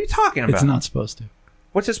 What are you talking about? It's not supposed to.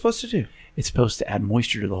 What's it supposed to do? It's supposed to add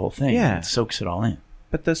moisture to the whole thing. Yeah. It soaks it all in.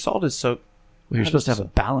 But the salt is so... Well, you're supposed to have a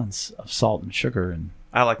balance of salt and sugar, and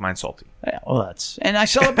I like mine salty. yeah, well, and I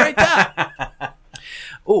celebrate that.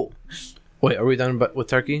 Oh, wait, are we done with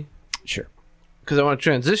turkey? Sure. Because I want to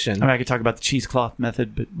transition. I mean, I could talk about the cheesecloth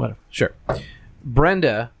method, but whatever. Sure.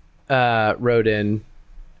 Brenda wrote in,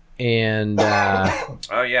 and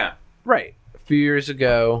Oh, yeah. right a few years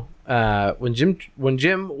ago, when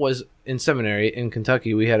Jim was in seminary in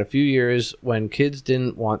Kentucky, we had a few years when kids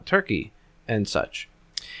didn't want turkey, and such.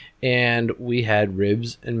 And we had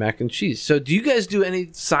ribs and mac and cheese. So do you guys do any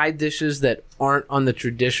side dishes that aren't on the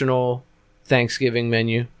traditional Thanksgiving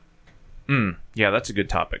menu? Yeah, that's a good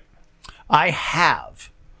topic. I have.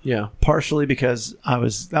 Yeah. Partially because that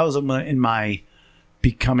was in my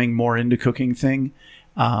becoming more into cooking thing.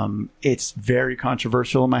 It's very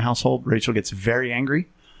controversial in my household. Rachel gets very angry.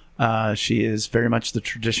 She is very much the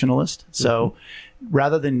traditionalist. So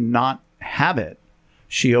rather than not have it,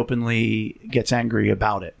 she openly gets angry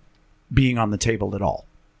about it being on the table at all.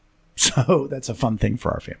 So that's a fun thing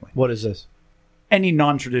for our family. What is this? Any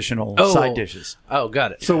non-traditional side dishes. Oh,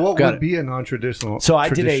 got it. So what Got would be a non-traditional? So I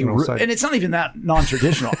did traditional side? and it's not even that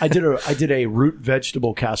non-traditional. I did a root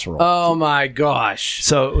vegetable casserole. Oh my gosh.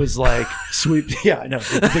 So it was like sweet. Yeah, I know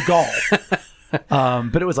the gall.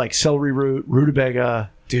 But it was like celery root,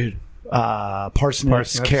 rutabaga, Dude.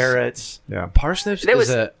 parsnips, carrots. Yeah. Parsnips is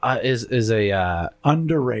a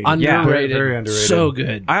Underrated. underrated. very underrated. So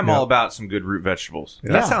good. I'm all about some good root vegetables.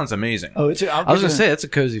 Yeah. That sounds amazing. Oh, it's. I was gonna say that's a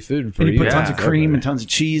cozy food for And you you. put tons of cream and tons of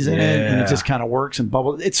cheese in it, and Yeah. it just kind of works and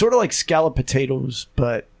bubbles. It's sort of like scalloped potatoes,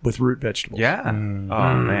 but with root vegetables. Yeah. Oh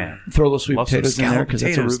man. Throw those sweet Love some potatoes in there scalloped because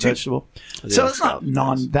it's a root potatoes, too. vegetable. So it's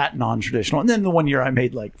not non-traditional. And then the one year I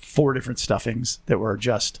made like 4 different stuffings that were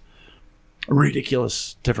just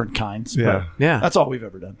ridiculous different kinds. Yeah. But Yeah. that's all we've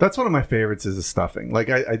ever done. That's one of my favorites is the stuffing. Like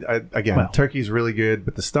I again, Well. turkey's really good,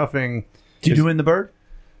 but the stuffing. Do you do in the bird?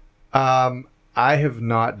 I have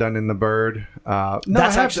not done in the bird. No,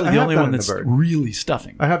 That's I have- actually I the have only done one in the that's bird. really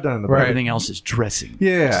stuffing. I have done in the Right. bird. Everything else is dressing. Which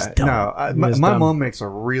Yeah, is dumb. no. It is My dumb. mom makes a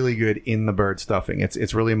really good in the bird stuffing.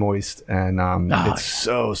 It's really moist and it's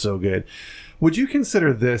so good. Would you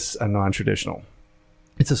consider this a non-traditional?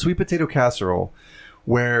 It's a sweet potato casserole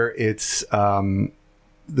where it's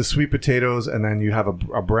the sweet potatoes and then you have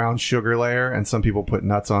a brown sugar layer and some people put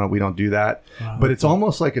nuts on it. We don't do that, but it's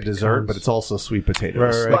almost like a dessert, but it's also sweet potatoes.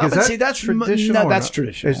 Right. Like, Well, is but that see, that's traditional? No, or that's not?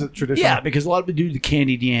 traditional. Is it traditional? Yeah, because a lot of people do the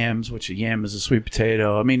candied yams, which a yam is a sweet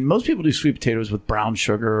potato. I mean, most people do sweet potatoes with brown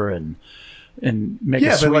sugar and make a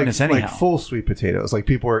Yeah, but sweetness like anyhow. full sweet potatoes. Like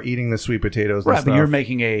people are eating the sweet potatoes. And Right, but stuff. you're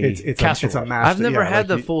making a it's casserole. a mashed. I've never yeah, had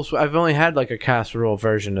like the full. I've only had like a casserole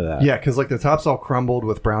version of that. Yeah, because like the top's all crumbled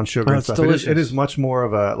with brown sugar Oh, and it's stuff. delicious. It is much more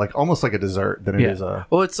of a like almost like a dessert than it is a.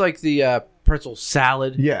 Well, it's like the pretzel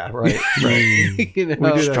salad. Yeah, right. Right. You know? We do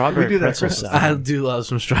that. Strawberry we do that pretzel Christmas. salad. I do love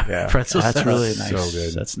some strawberry Yeah. pretzel That's salad. really nice. So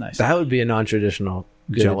good. That's nice. That would be a non-traditional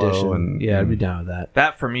good Jell-O addition. and- Yeah, I'd be down with that.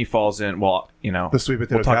 That for me falls in. Well, The sweet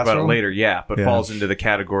potato We'll talk about casserole? it later. Yeah, but Yeah. falls into the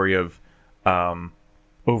category of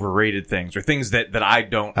overrated things or things that I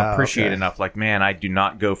don't appreciate okay. enough. Like, man, I do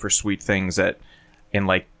not go for sweet things that, and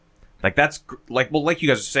like that's like like you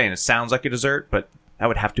guys are saying, it sounds like a dessert, but that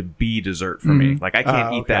would have to be dessert for me. Like I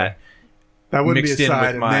can't eat okay. that. That wouldn't mixed be a in with side,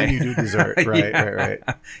 and my- then you do dessert. Right, right.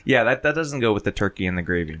 Yeah, that doesn't go with the turkey and the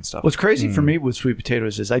gravy and stuff. What's crazy for me with sweet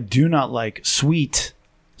potatoes is I do not like sweet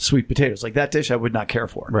potatoes. Like that dish I would not care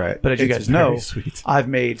for. Right. But as you It's guys know, very sweet. I've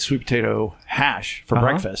made sweet potato hash for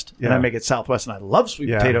breakfast. And Yeah. I make it Southwest, and I love sweet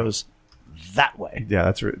Yeah. potatoes that way. Yeah,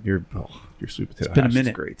 that's your sweet potato. been a hash is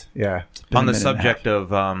minute. great. Yeah. Been On a the minute and a subject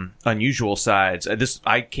of unusual sides,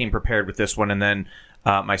 I came prepared with this one, and then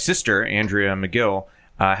my sister Andrea McGill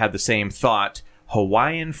had the same thought: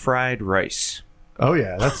 Hawaiian fried rice. Oh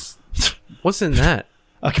yeah, that's What's in that?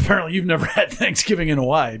 Apparently, you've never had Thanksgiving in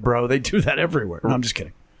Hawaii, bro. They do that everywhere. No, I'm just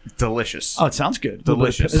kidding. Delicious. Oh, it sounds good.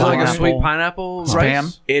 Delicious. Is it like a Pineapple. sweet pineapple Spam?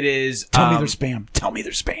 rice? It is. Tell me there's spam. Tell me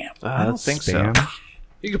there's spam. I don't think spam. so.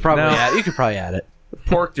 You could probably No. add. You could probably add it.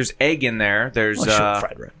 Pork. There's egg in there. There's. Well, sure,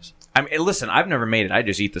 fried rice. I mean, listen. I've never made it. I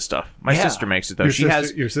just eat the stuff. My Yeah. sister makes it though.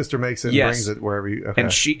 Your sister makes it and Yes. brings it wherever you. Okay.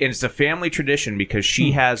 And it's a family tradition because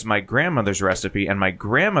she has my grandmother's recipe, and my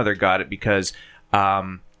grandmother got it because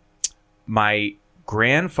my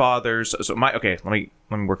grandfather's. So let me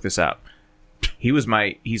work this out. He's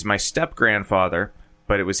my step grandfather,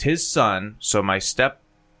 but it was his son. So my step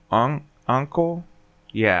uncle,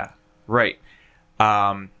 yeah, right,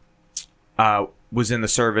 was in the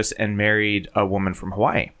service and married a woman from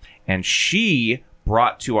Hawaii, and she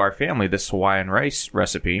brought to our family this Hawaiian rice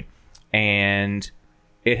recipe, and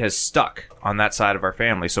it has stuck on that side of our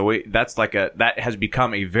family. So that has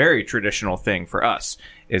become a very traditional thing for us,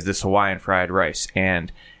 is this Hawaiian fried rice.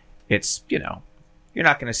 And it's, you're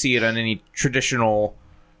not going to see it on any traditional.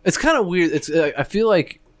 It's kind of weird. It's. I feel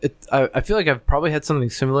like I feel like I've probably had something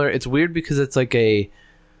similar. It's weird because it's like a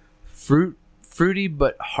fruity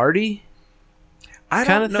but hearty. I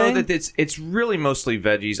Kinda don't know thing? that it's really mostly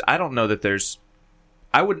veggies. I don't know that there's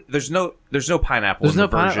no pineapple. There's in no the version.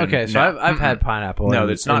 pineapple. Okay, so No. I've had pineapple. No, in,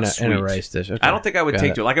 it's not in a, sweet. in a rice dish. Okay. I don't think I would Got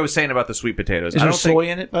take it. to it. Like I was saying about the sweet potatoes. Is I there don't soy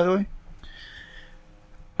in it, by the way?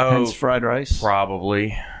 Hence fried rice.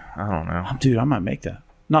 Probably. I don't know. Dude, I might make that.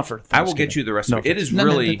 Not for I will get you the recipe. It is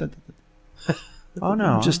really... Oh,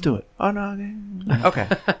 no. Just do it. Oh, no. Okay.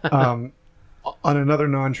 On another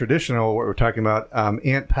non-traditional, what we're talking about,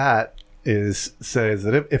 Aunt Pat says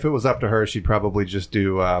that if it was up to her, she'd probably just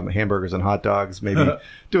do hamburgers and hot dogs, maybe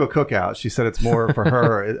do a cookout. She said it's more for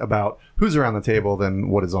her about who's around the table than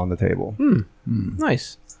what is on the table.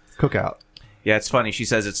 Nice. Cookout. Yeah, it's funny. She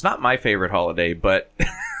says it's not my favorite holiday, but...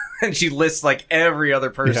 and she lists like every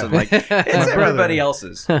other person. Yeah. Like, it's everybody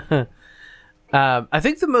else's. I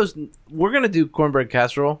think we're going to do cornbread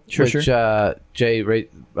casserole, which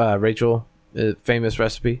Rachel, famous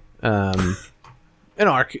recipe. In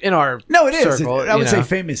our No, it is. circle, I would say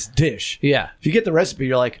famous dish. Yeah. If you get the recipe,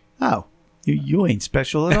 you're like, oh, you ain't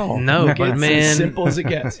special at all. No, But good it's man. as simple as it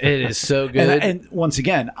gets. It is so good. And once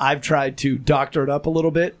again, I've tried to doctor it up a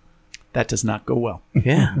little bit. That does not go well.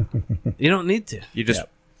 Yeah. You don't need to. You just...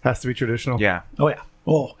 Has to be traditional. Yeah. Oh, yeah.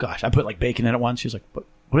 Oh, gosh. I put like bacon in it once. She was like,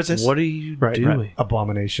 what is this? What are you Right, doing? right.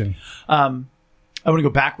 Abomination. I want to go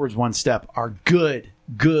backwards one step. Our good,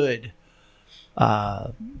 to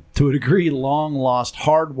a degree, long lost,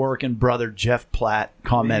 hard working brother Jeff Platt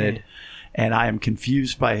commented, and I am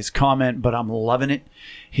confused by his comment, but I'm loving it.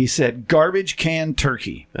 He said, "Garbage can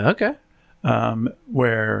turkey," Okay.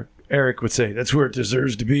 where Eric would say, "That's where it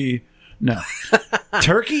deserves to be." No,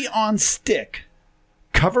 turkey on stick,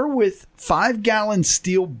 cover with 5-gallon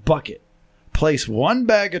steel bucket. Place 1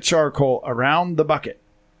 bag of charcoal around the bucket.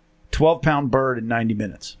 12-pound bird in 90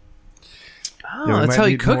 minutes. Oh, Yeah, we that's might how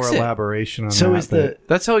he need cooks more it. elaboration on So that. is the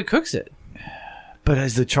That's how he cooks it. but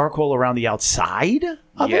is the charcoal around the outside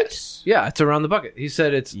of Yes. Yeah, it's around the bucket. He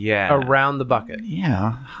said it's around the bucket. it?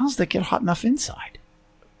 Yeah. How does that get hot enough inside?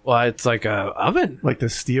 Well, it's like a oven. like the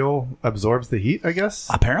steel absorbs the heat, I guess?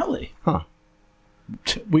 Apparently. Huh.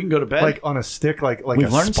 We can go to bed. Like on a stick, like We've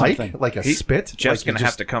a learned spike, something. like a spit. Jeff's like you going to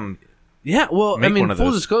have to come... Yeah, well, I Make mean, one of full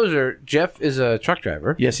those. disclosure, Jeff is a truck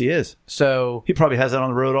driver. yes, he is. So He probably has that on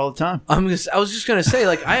the road all the time. I was just gonna say,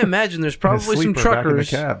 like, I imagine there's probably some sleeper back in the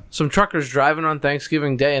truckers, cab. driving on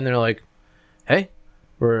Thanksgiving Day, and they're like, "Hey,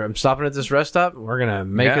 I'm stopping at this rest stop. We're gonna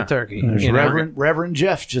make Yeah. a turkey." There's You know? Reverend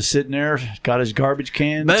Jeff just sitting there, got his garbage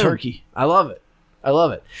can Boom. turkey. I love it.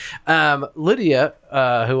 Lydia,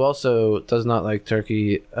 who also does not like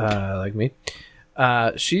turkey like me,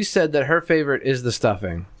 she said that her favorite is the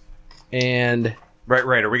stuffing, and Right.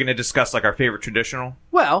 Are we going to discuss like our favorite traditional?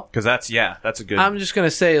 well, Because that's a good... I'm just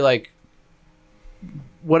gonna say like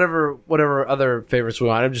whatever other favorites we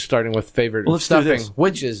want. I'm just starting with favorite Well, let's do stuffing, this.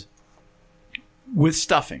 which is With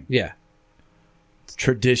stuffing. yeah.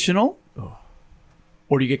 Traditional?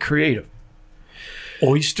 Or do you get creative?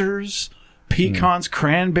 Oysters, pecans,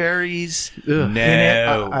 cranberries. Ugh.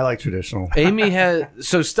 No. I like traditional. Amy has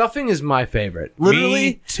so stuffing is my favorite. Literally,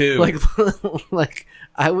 Me too. Like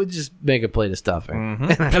I would just make a plate of stuffing,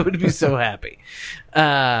 and I would be so happy.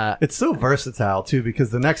 It's so versatile too, because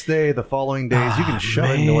the next day, the following days, you can shove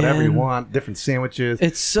it into whatever you man. want. Different sandwiches.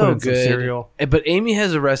 It's put so in some good. cereal. But Amy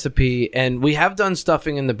has a recipe, and we have done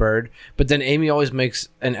stuffing in the bird. But then Amy always makes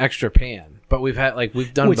an extra pan. But we've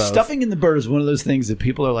done Which both. stuffing in the bird is one of those things that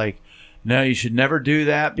people are like, no, you should never do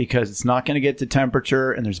that because it's not going to get to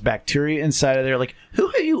temperature and there's bacteria inside of there. Like, who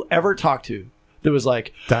have you ever talked to that was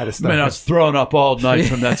like, Died of man, I was throwing up all night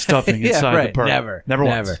from that stuffing Yeah, inside right. the bird. Never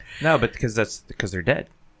once. No, but because they're dead.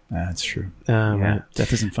 That's true. Yeah.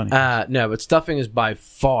 Death isn't funny. No, but stuffing is by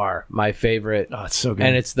far my favorite. Oh, it's so good.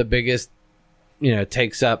 And it's the biggest,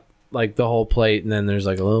 takes up like the whole plate, and then there's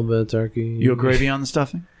like a little bit of turkey. You go gravy on the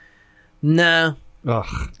stuffing? No, Ugh.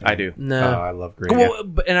 I do. no. I love gravy. Well,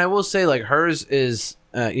 and I will say, like, hers is,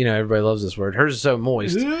 everybody loves this word. Hers is so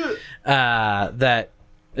moist that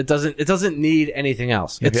it doesn't need anything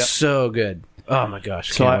else. It's Yep. so good. Oh my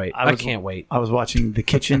gosh, So can't wait! I was- can't wait. I was watching The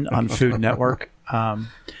Kitchen on Food Network, and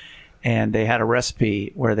they had a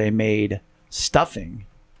recipe where they made stuffing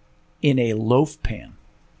in a loaf pan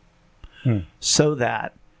so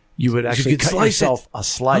that you would actually could cut slice yourself a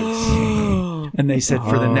slice. And they said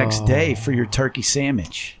for the next day for your turkey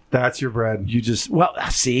sandwich, That's your bread. you just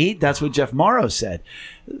see, that's what Jeff Morrow said.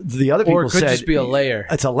 The other people Or it could said just be a layer.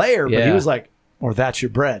 It's a layer, but he Yeah. was like, or that's your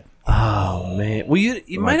bread. Oh man, well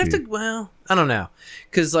you might have to. Well, I don't know,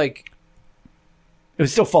 because like It would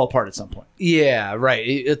still fall apart at some point. yeah, right.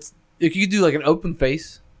 It's if you could do like an open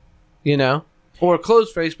face, or a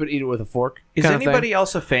closed face, but eat it with a fork. Is kinda thing. anybody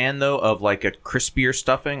else a fan though of like a crispier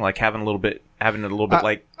stuffing, like having it a little bit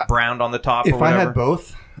like browned on the top? If or I whatever? had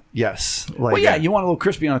both, yes. Like, Well, yeah, you want a little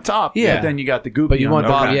crispy on the top, Yeah. but then you got the goopy But you on want the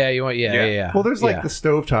Bob? bottom. Yeah, you want yeah. Well, there's like Yeah. the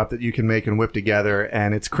stovetop that you can make and whip together,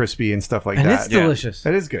 and it's crispy and stuff like and that. it's delicious.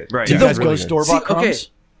 That is good. Right. Do you Yeah, guys it's really go good. store bought See, okay. crumbs?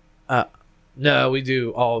 No, we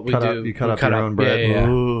do all. We Cut do. up- you cut we up your own bread? Yeah, yeah, yeah.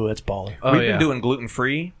 Ooh, that's baller. Oh, We've yeah. been doing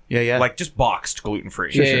gluten-free. Yeah. Like just boxed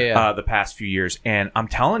gluten-free. Yeah. The past few years. And I'm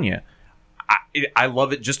telling you, I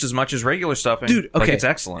love it just as much as regular stuffing. Dude, okay, Like, it's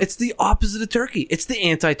excellent. It's the opposite of turkey. It's the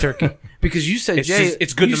anti-turkey because you said It's Jay, just-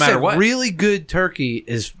 it's good you no matter said what. Really good turkey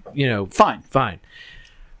is Fine. fine.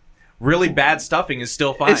 really bad stuffing is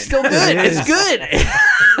still fine. It's still good. It It's is.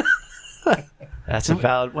 good. That's a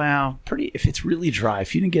valid. Wow, pretty. If it's really dry,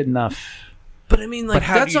 if you didn't get enough, But I mean, like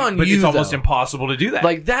that's on but you. it's almost though. impossible to do that.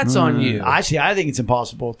 Like that's on you. I think it's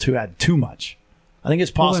impossible to add too much. I think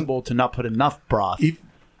it's possible to not put enough broth Ev-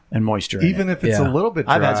 and moisture. in Even it. if it's Yeah. a little bit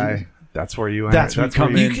I've had dry, some- that's where you That's where you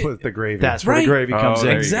come you in. can put the gravy. That's where Right. the gravy comes Oh, in.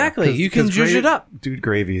 there you go. Exactly. You can zhuzh it up. Dude,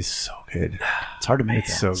 gravy is so good. It's hard to make.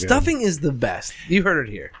 It's so good. Stuffing is the best. You heard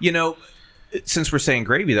it here. Since we're saying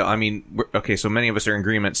gravy, though, I mean, okay, so many of us are in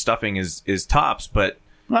agreement. Stuffing is tops, but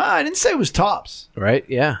Well, I didn't say it was tops. Right?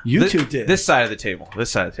 Yeah. You thi- two did. this side of the table.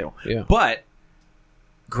 Yeah. But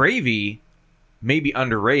gravy may be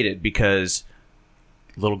underrated because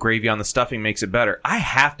a little gravy on the stuffing makes it better. I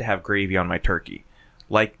have to have gravy on my turkey.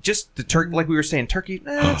 Like just the turkey, like we were saying, turkey,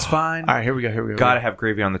 it's fine. All right, here we go. Gotta have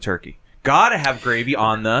gravy on the turkey. Gotta have gravy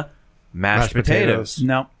on the mashed potatoes.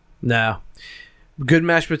 No. No. Good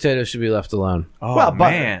mashed potatoes should be left alone. Oh, Well,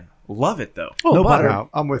 butter. man. Love it, though. Oh, No butter. butter.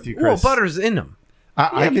 I'm with you, Well, Chris. butter's in them. I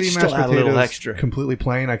but could eat still mashed add a little potatoes extra. completely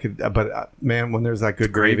plain. I could, but man, when there's that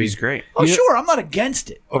good gravy, Gravy's great. Oh, sure. I'm not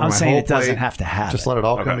against it. over I'm my saying whole it doesn't plate, have to have just it. let it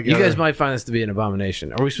all come Okay. together. You guys might find this to be an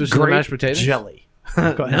abomination. Are we supposed to do Grape mashed potatoes? jelly. Go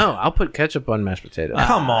ahead. No, I'll put ketchup on mashed potatoes.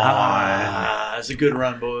 Come on. That's a good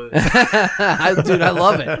run, boys. Dude, I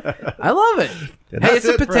love it. I love it. And Hey, that's it's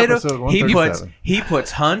a it for potato. episode He puts 137. he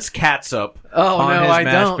puts Hunt's catsup Oh on no, his I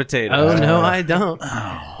mashed don't. potatoes. Oh no, I don't.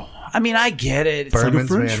 I mean, I get it. It's Berman's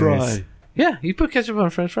like a French mayonnaise. fry. Yeah, you put ketchup on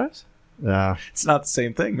French fries. Yeah. It's not the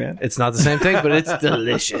same thing, man. It's not the same thing, but it's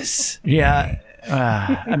delicious. Yeah.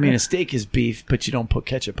 I mean, a steak is beef, but you don't put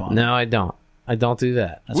ketchup on it. No, I don't. I don't do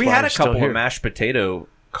that. That's We why had we're a still couple here. of mashed potato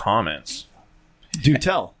comments. Do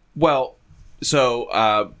tell. Well, so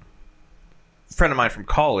friend of mine from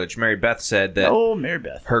college, Mary Beth, said that Oh, Mary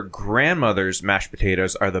Beth. her grandmother's mashed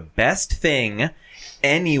potatoes are the best thing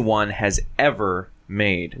anyone has ever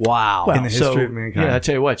made. Wow. In the history of mankind. Yeah, I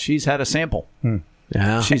tell you what, she's had a sample.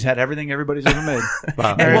 yeah. She's had everything everybody's ever made.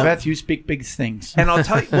 Wow. Mary Well- Beth, you speak big things. And I'll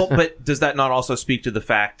tell you, well, but does that not also speak to the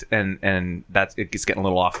fact, and that's it's getting a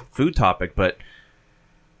little off food topic, but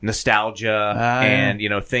nostalgia and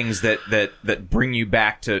things that bring you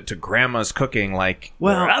back to grandma's cooking, like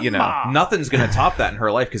Grandma. nothing's gonna top that in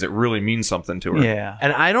her life because it really means something to her. Yeah.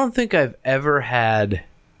 And I don't think I've ever had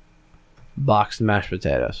boxed mashed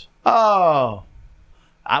potatoes. Oh.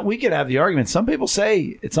 We could have the argument. Some people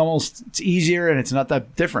say it's easier and it's not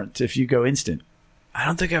that different if you go instant. I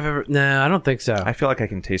don't think I've ever. No, I don't think so. I feel like I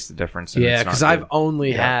can taste the difference. And Yeah, it's not because I've good.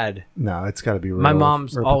 only had. No, it's got to be real. My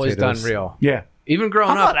mom's real always potatoes. done real. Yeah. Even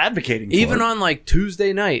growing I'm up, not advocating for even it. on like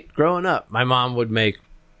Tuesday night, growing up, my mom would make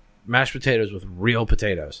mashed potatoes with real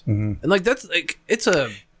potatoes, and like that's like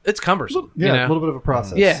it's cumbersome. Yeah, you know? a little bit of a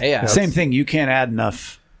process. Yeah. Same thing. You can't add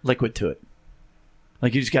enough liquid to it.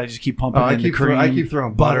 Like you just got to keep pumping Oh, I in the keep cream. I keep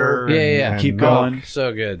throwing butter. Yeah. Keep milk. going.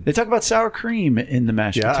 So good. They talk about sour cream in the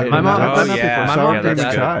mashed Yeah, potato. My mom- I've done that yeah. before. My Sour mom cream did and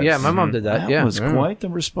that. chives. Yeah, my mom did that. That Yeah. was quite the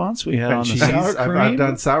response we had And on the cheese. sour cream. I've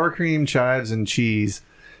done sour cream, chives, and cheese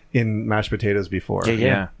in mashed potatoes before.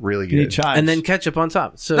 Yeah. Really You need good. chives. And then ketchup on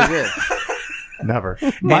top. So good. Never.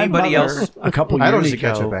 My Anybody mother, else? a couple I don't years eat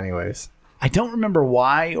ago, ketchup anyways. I don't remember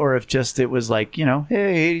why, or if just it was like, hey,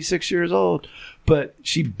 86 years old. But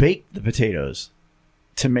she baked the potatoes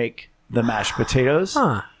to make the mashed potatoes.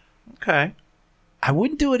 Huh. Okay. I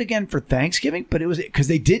wouldn't do it again for Thanksgiving, but it was because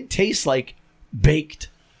they did taste like baked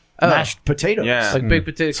mashed potatoes. Yeah. Like baked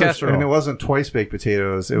potato casserole. And it wasn't twice baked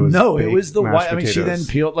potatoes. It was No, it baked was the mashed white. I mean, she then potatoes.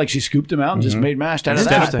 peeled, like she scooped them out and just made mashed out of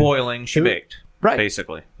Instead that. of boiling, she baked. Right.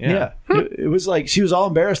 Basically. Yeah. It was like she was all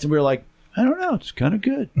embarrassed, and we were like, I don't know, it's kind of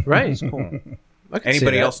good. Right. Cool.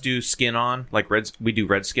 Anybody else do skin on? Like we do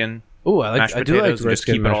red skin Oh, I mashed do like potatoes and red just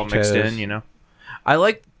skin keep it all mashed mixed potatoes. in,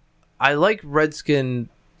 I like red skin.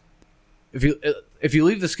 If you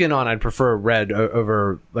leave the skin on, I'd prefer red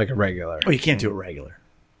over like a regular. Oh, you can't do it regular.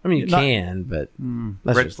 I mean, you Not- can, but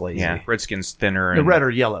that's Red, just lazy. yeah, red skin's thinner. The And red or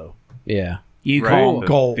yellow. Yeah. You Right. call The-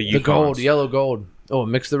 gold. the The gold, Yukons. yellow gold. Oh,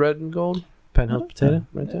 mix the red and gold. Penn potato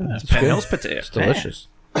right there. That's Penn good. Hills potato. It's delicious.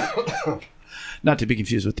 Not to be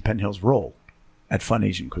confused with the Penn Hills roll at Fun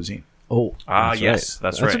Asian Cuisine. Oh, Ah, that's yes, right.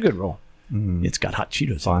 that's That's a right. good roll. It's got hot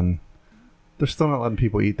Cheetos. Fun. They're still not letting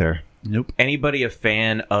people eat there. Nope. Anybody a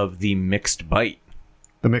fan of the mixed bite?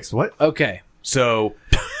 The mixed what? Okay. So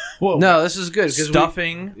Whoa. No, this is good. 'Cause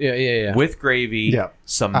Stuffing yeah. with gravy, Yeah.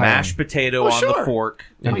 some mashed potato on the fork,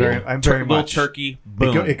 I'm very little much turkey.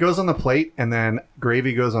 Boom. It goes on the plate, and then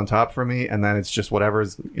gravy goes on top for me, and then it's just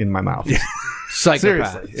whatever's in my mouth. Psychopath.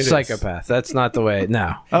 Seriously, it is. Psychopath. That's not the way.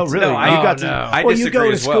 No. Oh, really? No, you got to. no. I Well, you disagree go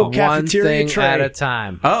to as school well. cafeteria One thing tray. at a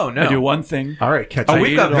time. Oh no! I do one thing. All right, catch Oh, it.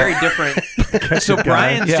 we've got very different. So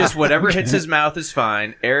Brian's Yeah. just whatever hits his mouth is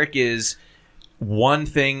fine. Eric is one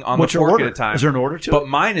thing on What's the your fork order? at a time. Is there an order to But it?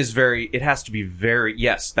 mine is very. It has to be very.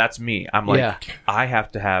 Yes, that's me. I'm like, Yeah. I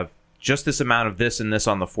have to have just this amount of this and this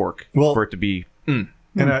on the fork Well- for it to be.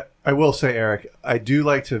 And I will say, Eric, I do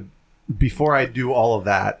like to, before I do all of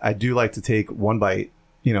that, I do like to take one bite.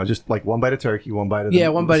 Just like one bite of turkey, one bite of Yeah,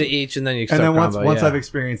 one bite of each, and then you And start then once combo, once yeah. I've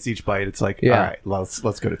experienced each bite, it's like, Yeah. all right,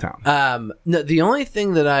 let's go to town. No, the only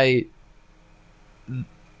thing that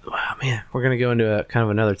man, we're gonna go into a kind of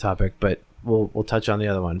another topic, but we'll touch on the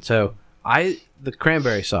other one. So the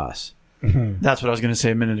cranberry sauce. That's what I was going to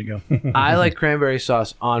say a minute ago. I like cranberry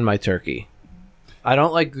sauce on my turkey. I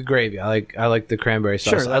don't like the gravy. I like the cranberry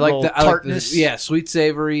sauce. Sure, that I like little the tartness. sweet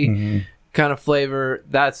savory kind of flavor.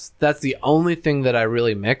 That's the only thing that I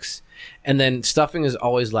really mix. And then stuffing is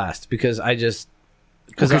always last because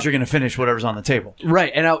Because you're going to finish whatever's on the table.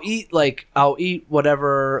 right, and I'll eat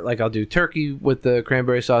whatever. Like I'll do turkey with the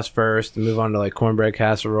cranberry sauce first, and move on to like cornbread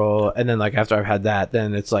casserole, and then like after I've had that,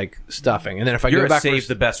 then it's like stuffing. And then if I You're go a back save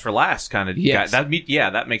the best for last kind of Yes. guy.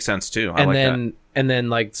 That makes sense too. I and like then and then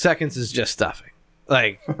like seconds is just stuffing.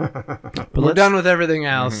 Like But we're done with everything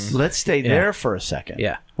else. Let's stay there for a second.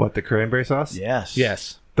 Yeah. What, the cranberry sauce? Yes.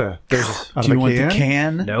 Yes. Out Do of you a want can? the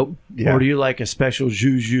can? Nope. Yeah. Or do you like a special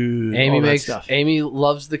juju? Amy all that makes. stuff? Amy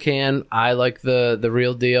loves the can. I like the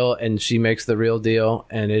real deal, and she makes the real deal,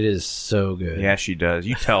 and it is so good. that. Yeah, she does.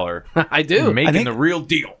 You tell her. I do. You're making think- the real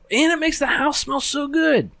deal. And it makes the house smell so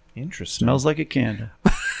good. Interesting. Smells like a candle.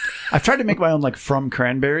 I've tried to make my own like from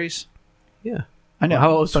cranberries. Yeah. I know.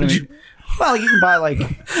 How else But I would mean, well, you can buy like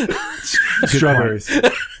Strawberries.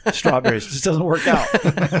 strawberries. It just doesn't work out.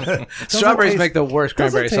 Strawberries make the worst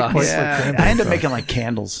cranberry taste sauce. quite Yeah, cranberry I end up sauce. making like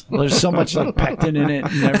candles. There's so much like pectin in it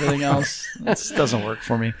and everything else. It just doesn't work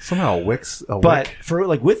for me. Somehow a wick. But for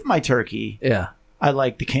like with my turkey, Yeah. I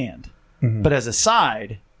like the canned. But as a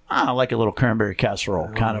side, I like a little cranberry casserole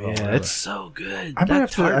kind of. Yeah, it's so good. I might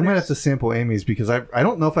That have to sample Amy's because I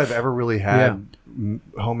don't know if I've ever really had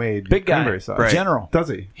homemade Big guy, cranberry sauce. Right. General. Does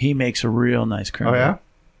he? He makes a real nice Oh cranberry. yeah.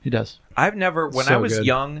 He does. I've never, when So I was good.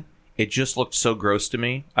 young, it just looked so gross to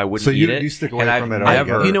me. I wouldn't So eat it. you stick away and I've from it never-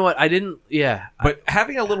 altogether. You know what? I didn't. Yeah. But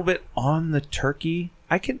having a little bit on the turkey,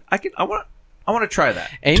 I want to try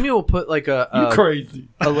that. Amy will put like a Crazy.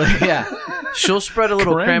 yeah. She'll spread a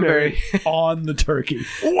little cranberry. on the turkey.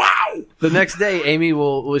 Wow. The next day, Amy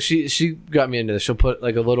will. She got me into this. She'll put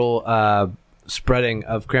like a little spreading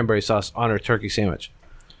of cranberry sauce on her turkey sandwich.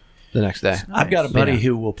 The next day, I've got a buddy Yeah.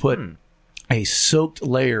 who will put a soaked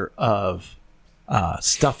layer of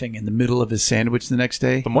stuffing in the middle of his sandwich the next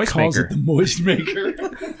day. The moist Calls maker. it the moist maker.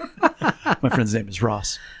 My friend's name is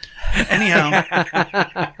Ross. Anyhow,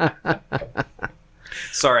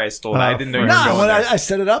 Sorry, I stole that. I didn't know you were no, going when there. I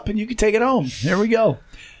set it up and you can take it home. There we go.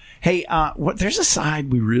 Hey, there's a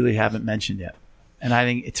side we really haven't mentioned yet, and I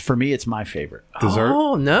think it's my favorite. Dessert.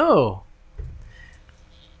 Oh no,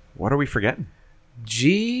 What are we forgetting?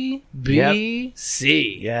 GBC.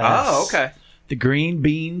 Yes. Oh, okay. The green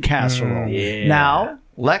bean casserole. Yeah. Now,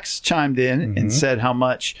 Lex chimed in and said how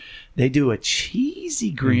much they do a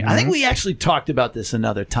cheesy green. I think we actually talked about this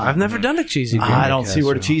another time. I've never done a cheesy. I green don't see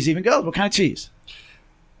where the casserole. cheese even goes. What kind of cheese?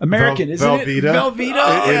 American, isn't Velveeta. it?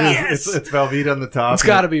 Velveeta. It's Velveeta on the top. It's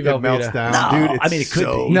gotta be It melts Velveeta. down, No, dude. It's I mean, it could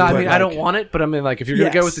so be. No, I good. mean I don't want it, but I mean like if you're gonna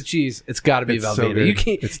go Yes. with the cheese, it's got to be It's so Velveeta. good. You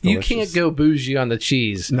can't It's you delicious. can't go bougie on the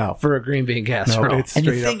cheese. No. for a green bean casserole. it's And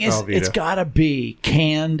the straight thing up is, Velveeta. it's got to be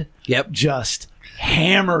canned, Yep. just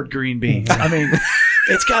hammered green beans. I mean,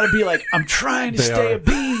 it's got to be like, I'm trying to They stay are. a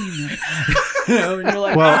bean. You know, and you're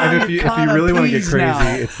like, Well, "Ah, and if you kinda really want to get pleased crazy,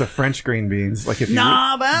 now." it's the French green beans. Like if you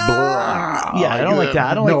Nah, but yeah, I don't like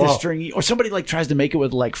that. I don't No, like the well- stringy. Or somebody like tries to make it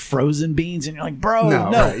with like frozen beans, and you're like, bro,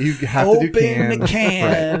 No, no, right. You have to do open canned. the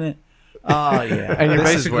can. Oh yeah, And you're This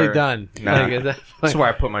is basically where- done. Nah. Like, at that point- That's why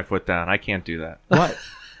I put my foot down. I can't do that. what?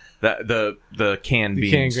 The canned The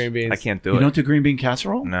beans. canned green beans. I can't do You it. don't do green bean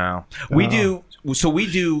casserole? No. We do. So we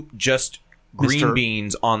do just green Mr.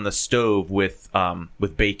 beans on the stove with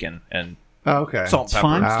bacon and Oh, okay. salt and pepper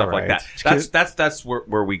fine. and stuff All like right. that. That's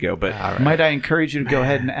where we go. But All right. Might I encourage you to go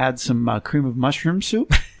ahead and add some cream of mushroom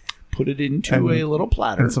soup? put it into a little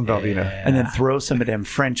platter. And some Velveeta. And then throw some of them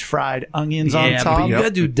French fried onions on Yeah, top. but you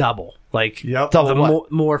gotta do double. Like Double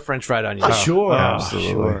more French fried onions. Sure.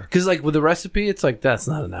 Absolutely. Because like with the recipe, it's like that's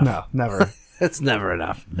not enough. No, never. That's never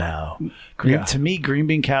enough. No. To me, green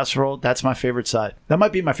bean casserole, that's my favorite side. That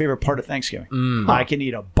might be my favorite part of Thanksgiving. I can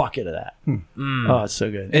eat a bucket of that. Oh, it's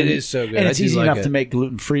so good. It is so good. And I it's do easy like enough it. to make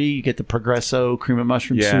gluten-free. You get the Progresso cream of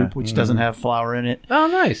mushroom soup, which doesn't have flour in it. Oh,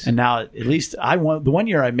 nice. And now, at least, the one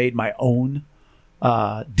year I made my own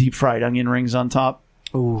deep-fried onion rings on top.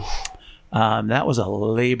 Ooh. That was a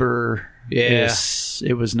labor. Yeah.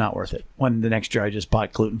 It was not worth it. When the next year I just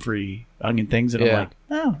bought gluten-free onion things, and I'm like,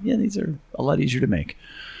 oh, yeah, these are a lot easier to make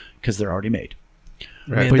because they're already made.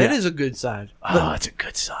 Man, But that yeah. is a good side. Oh, it's a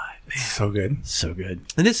good side. Man. So good. So good.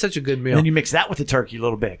 It is such a good And meal. then you mix that with the turkey a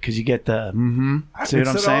little bit because you get the See what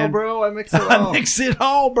I'm All, saying, bro. I mix it I all. mix it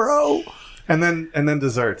all, bro. And then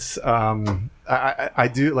desserts. I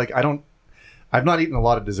do like I've not eaten a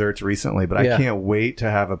lot of desserts recently, but Yeah. I can't wait to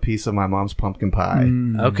have a piece of my mom's pumpkin pie.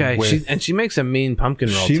 Okay. With- She makes a mean pumpkin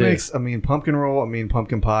roll She too. makes a mean pumpkin roll, a mean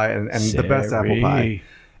pumpkin pie, and the best apple pie.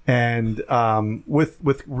 And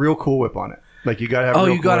with real Cool Whip on it. Like you gotta have. Oh, real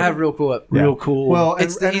you Cool gotta Whip. have real Cool Whip. Real cool. Well,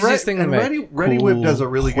 It's the easiest thing to and make. Ready Whip Cool does a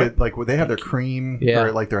really Whip. good, like they have their cream Yeah.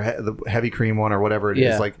 or like the heavy cream one or whatever it is.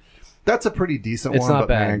 Yeah. Like that's a pretty decent It's one. not But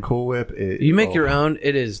bad. man, Cool Whip. You make your own.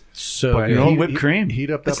 It is so But good. know, whipped cream.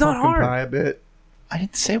 Heat up that It's not pumpkin hard. pie a bit. I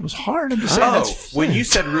didn't say it was hard. I'm just saying Oh, that's when you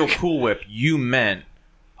said real Cool Whip, you meant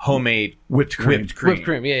homemade whipped cream. Whipped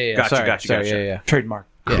cream. Yeah. Gotcha. Sorry, Gotcha. Yeah. Trademark.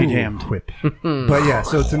 Cool Be damned. Whip. But yeah,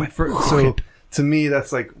 so to me,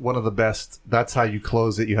 that's like one of the best. That's how you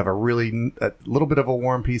close it. You have a little bit of a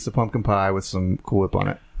warm piece of pumpkin pie with some Cool Whip on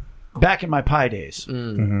it. Back in my pie days,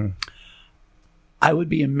 I would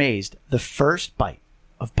be amazed. The first bite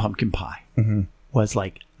of pumpkin pie was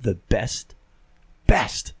like the best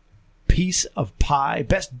piece of pie,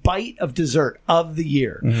 best bite of dessert of the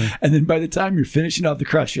year. And then by the time you're finishing off the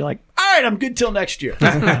crust, you're like, all right, I'm good till next year.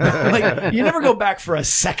 Like you never go back for a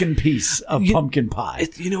second piece of pumpkin pie.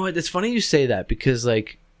 You know what? It's funny you say that because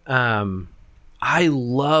like, I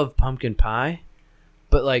love pumpkin pie,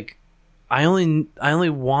 but like, I only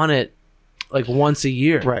want it like once a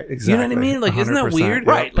year. Right, You know what I exactly. mean? Like, isn't that 100%. weird?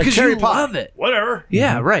 Right, like because cherry you pie. love it. Whatever.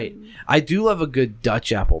 Yeah, right. I do love a good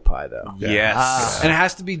Dutch apple pie though. Yes. And it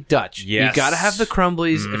has to be Dutch. Yes. You got to have the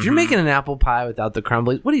crumblies. If you're making an apple pie without the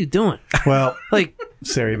crumblies, what are you doing? Well, Like,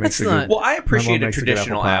 Sari makes a That's good. not- Well, I appreciate My mom a makes a good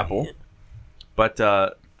traditional apple apple, but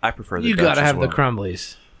I prefer the you Dutch got to as have well. the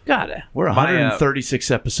crumblies. Gotta. We're My, 136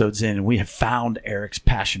 episodes in, and we have found Eric's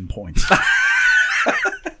passion points.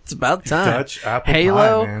 It's about time. Dutch apple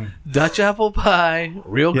Halo, pie, man. Dutch apple pie,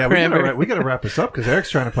 real Yeah, cranberry. we gotta wrap this up because Eric's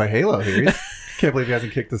trying to play Halo here. Can't believe he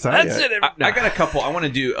hasn't kicked us out That's yet. it. I got a couple. I want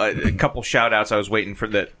to do a couple shout outs. I was waiting for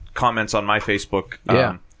the comments on my Facebook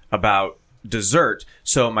Yeah. about dessert.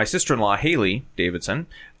 So my sister-in-law, Haley Davidson,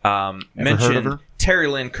 heard of mentioned her? Terry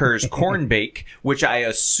Lynn Kerr's corn bake, which I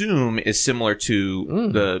assume is similar to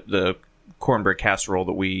the cornbread casserole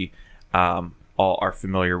that we all are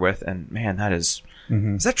familiar with. And man, that is...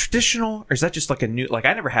 Is that traditional, or is that just like a new? Like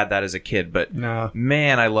I never had that as a kid, but No.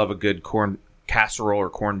 man, I love a good corn casserole or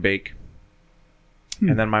corn bake.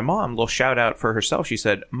 And then my mom, little shout out for herself. She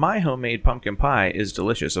said, "My homemade pumpkin pie is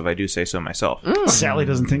delicious, if I do say so myself." Sally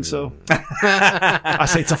doesn't think so. I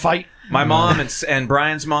say it's a fight. My mom and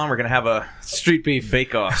Brian's mom are gonna have a Street beef.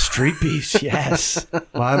 bake off. Street beefs, yes.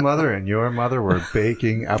 My mother and your mother were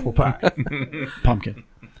baking apple pie. Pumpkin.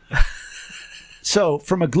 So,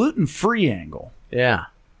 from a gluten-free angle, Yeah.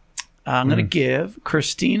 I'm going to give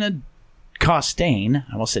Christina Costain,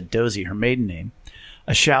 I almost said Dozy, her maiden name,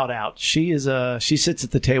 a shout out. She sits at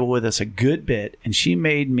the table with us a good bit, and she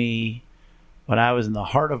made me, when I was in the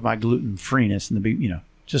heart of my gluten-freeness, and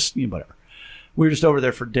whatever. We were just over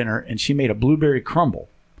there for dinner, and she made a blueberry crumble.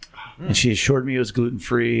 And she assured me it was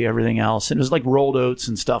gluten-free, everything else. And it was like rolled oats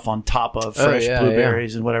and stuff on top of fresh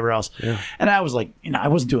blueberries and whatever else. Yeah. And I was like, I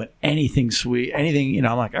wasn't doing anything sweet, anything,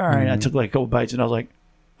 I'm like, all right. I took like a couple bites, and I was like,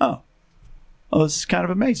 oh, this is kind of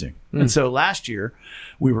amazing. And so last year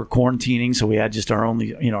we were quarantining, so we had just our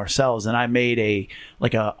only, ourselves. And I made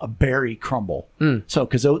a berry crumble. So,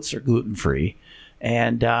 cause oats are gluten free,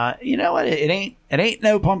 and you know what? It ain't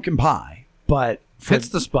no pumpkin pie, but Fits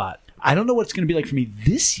the spot. I don't know what it's going to be like for me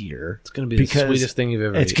this year. It's going to be the sweetest thing you've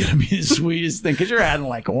ever It's eaten. going to be the sweetest thing because you're adding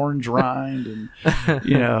like orange rind and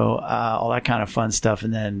all that kind of fun stuff.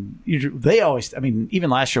 And then they always, even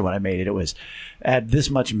last year when I made it was add this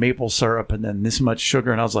much maple syrup and then this much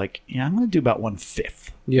sugar. And I was like, I'm going to do about 1/5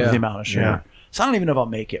 of the amount of sugar. Yeah. So I don't even know if I'll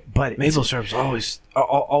make it. But Maple syrup's always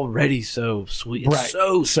already so sweet. It's right.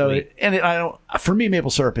 so sweet. I don't. For me, maple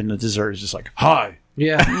syrup in the dessert is just like hi.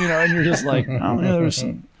 Yeah. And you're just like, oh, yeah, there's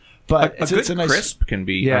some. But a good nice crisp can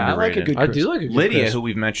be Yeah, underrated. I like a good I crisp. do like a good Lydia, crisp. who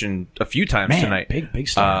we've mentioned a few times Man, tonight, big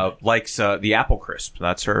star. likes the apple crisp.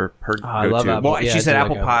 That's her go-to. I love apple- Well, yeah, she I said do like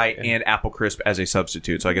apple apple, pie yeah. and apple crisp as a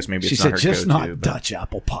substitute. So I guess maybe She it's said not her just go-to. not but Dutch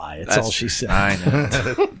apple pie. That's all she said. I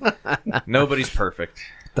know. Nobody's perfect.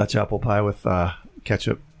 Dutch apple pie with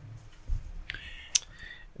ketchup.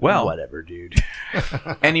 Well, Whatever, dude.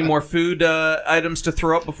 any more food items to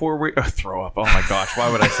throw up before we throw up? Oh my gosh,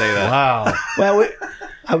 why would I say that? Wow. Well,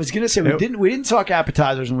 I was gonna say we didn't talk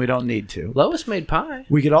appetizers, and we don't need to. Lois made pie.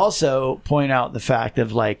 We could also point out the fact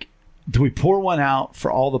of like, do we pour one out for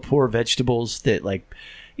all the poor vegetables that like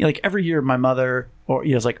every year my mother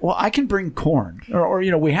is like, well, I can bring corn or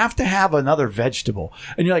we have to have another vegetable,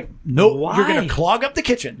 and you're like, nope, Why? you're gonna clog up the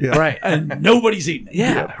kitchen, Yeah. Right. and nobody's eating it.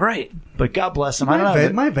 Yeah, right. But God bless them. I don't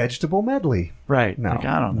know. My vegetable medley. Right. No. Like,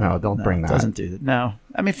 I don't know. No, don't bring it that. Doesn't do that. No.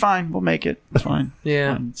 I mean, fine. We'll make it. It's fine.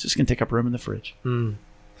 Yeah. Fine. It's just going to take up room in the fridge.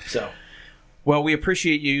 So. Well, we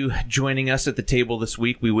appreciate you joining us at the table this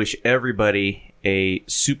week. We wish everybody a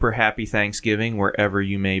super happy Thanksgiving wherever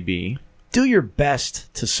you may be. Do your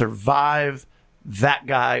best to survive that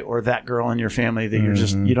guy or that girl in your family that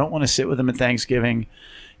you don't want to sit with them at Thanksgiving.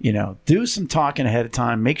 Do some talking ahead of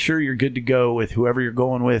time. Make sure you're good to go with whoever you're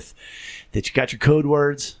going with, that you got your code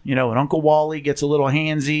words. When Uncle Wally gets a little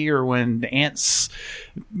handsy, or when the aunts,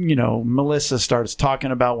 Melissa starts talking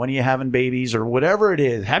about when are you having babies or whatever it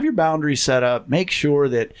is, have your boundaries set up. Make sure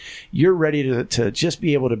that you're ready to just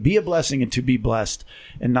be able to be a blessing and to be blessed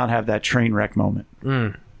and not have that train wreck moment.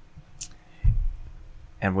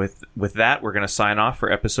 And with that, we're going to sign off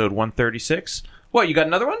for episode 136. What, you got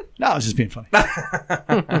another one? No, I was just being funny.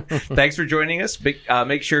 Thanks for joining us.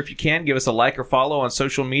 Make sure, if you can, give us a like or follow on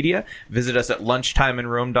social media. Visit us at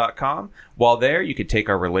lunchtimeinrome.com. While there, you can take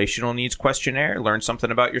our relational needs questionnaire, learn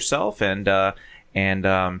something about yourself, and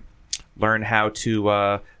learn how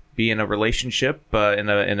to be in a relationship in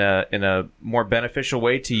a more beneficial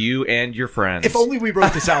way to you and your friends. If only we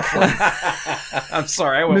wrote this out for you. I'm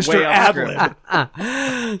sorry, I went Mr. way off script.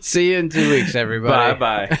 Adlib. See you in 2 weeks, everybody.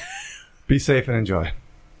 Bye-bye. Be safe and enjoy.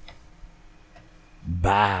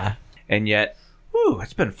 Bye. And yet,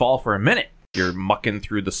 it's been fall for a minute. You're mucking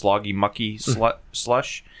through the sloggy, mucky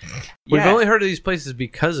slush. We've Yeah. only heard of these places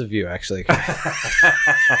because of you, actually.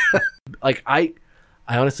 Like, I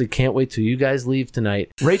honestly can't wait till you guys leave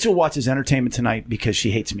tonight. Rachel watches Entertainment Tonight because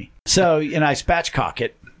she hates me. So, and I spatchcock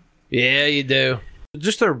it. Yeah, you do.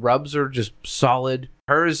 Just their rubs are just solid.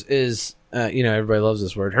 Hers is, everybody loves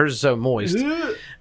this word. Hers is so moist.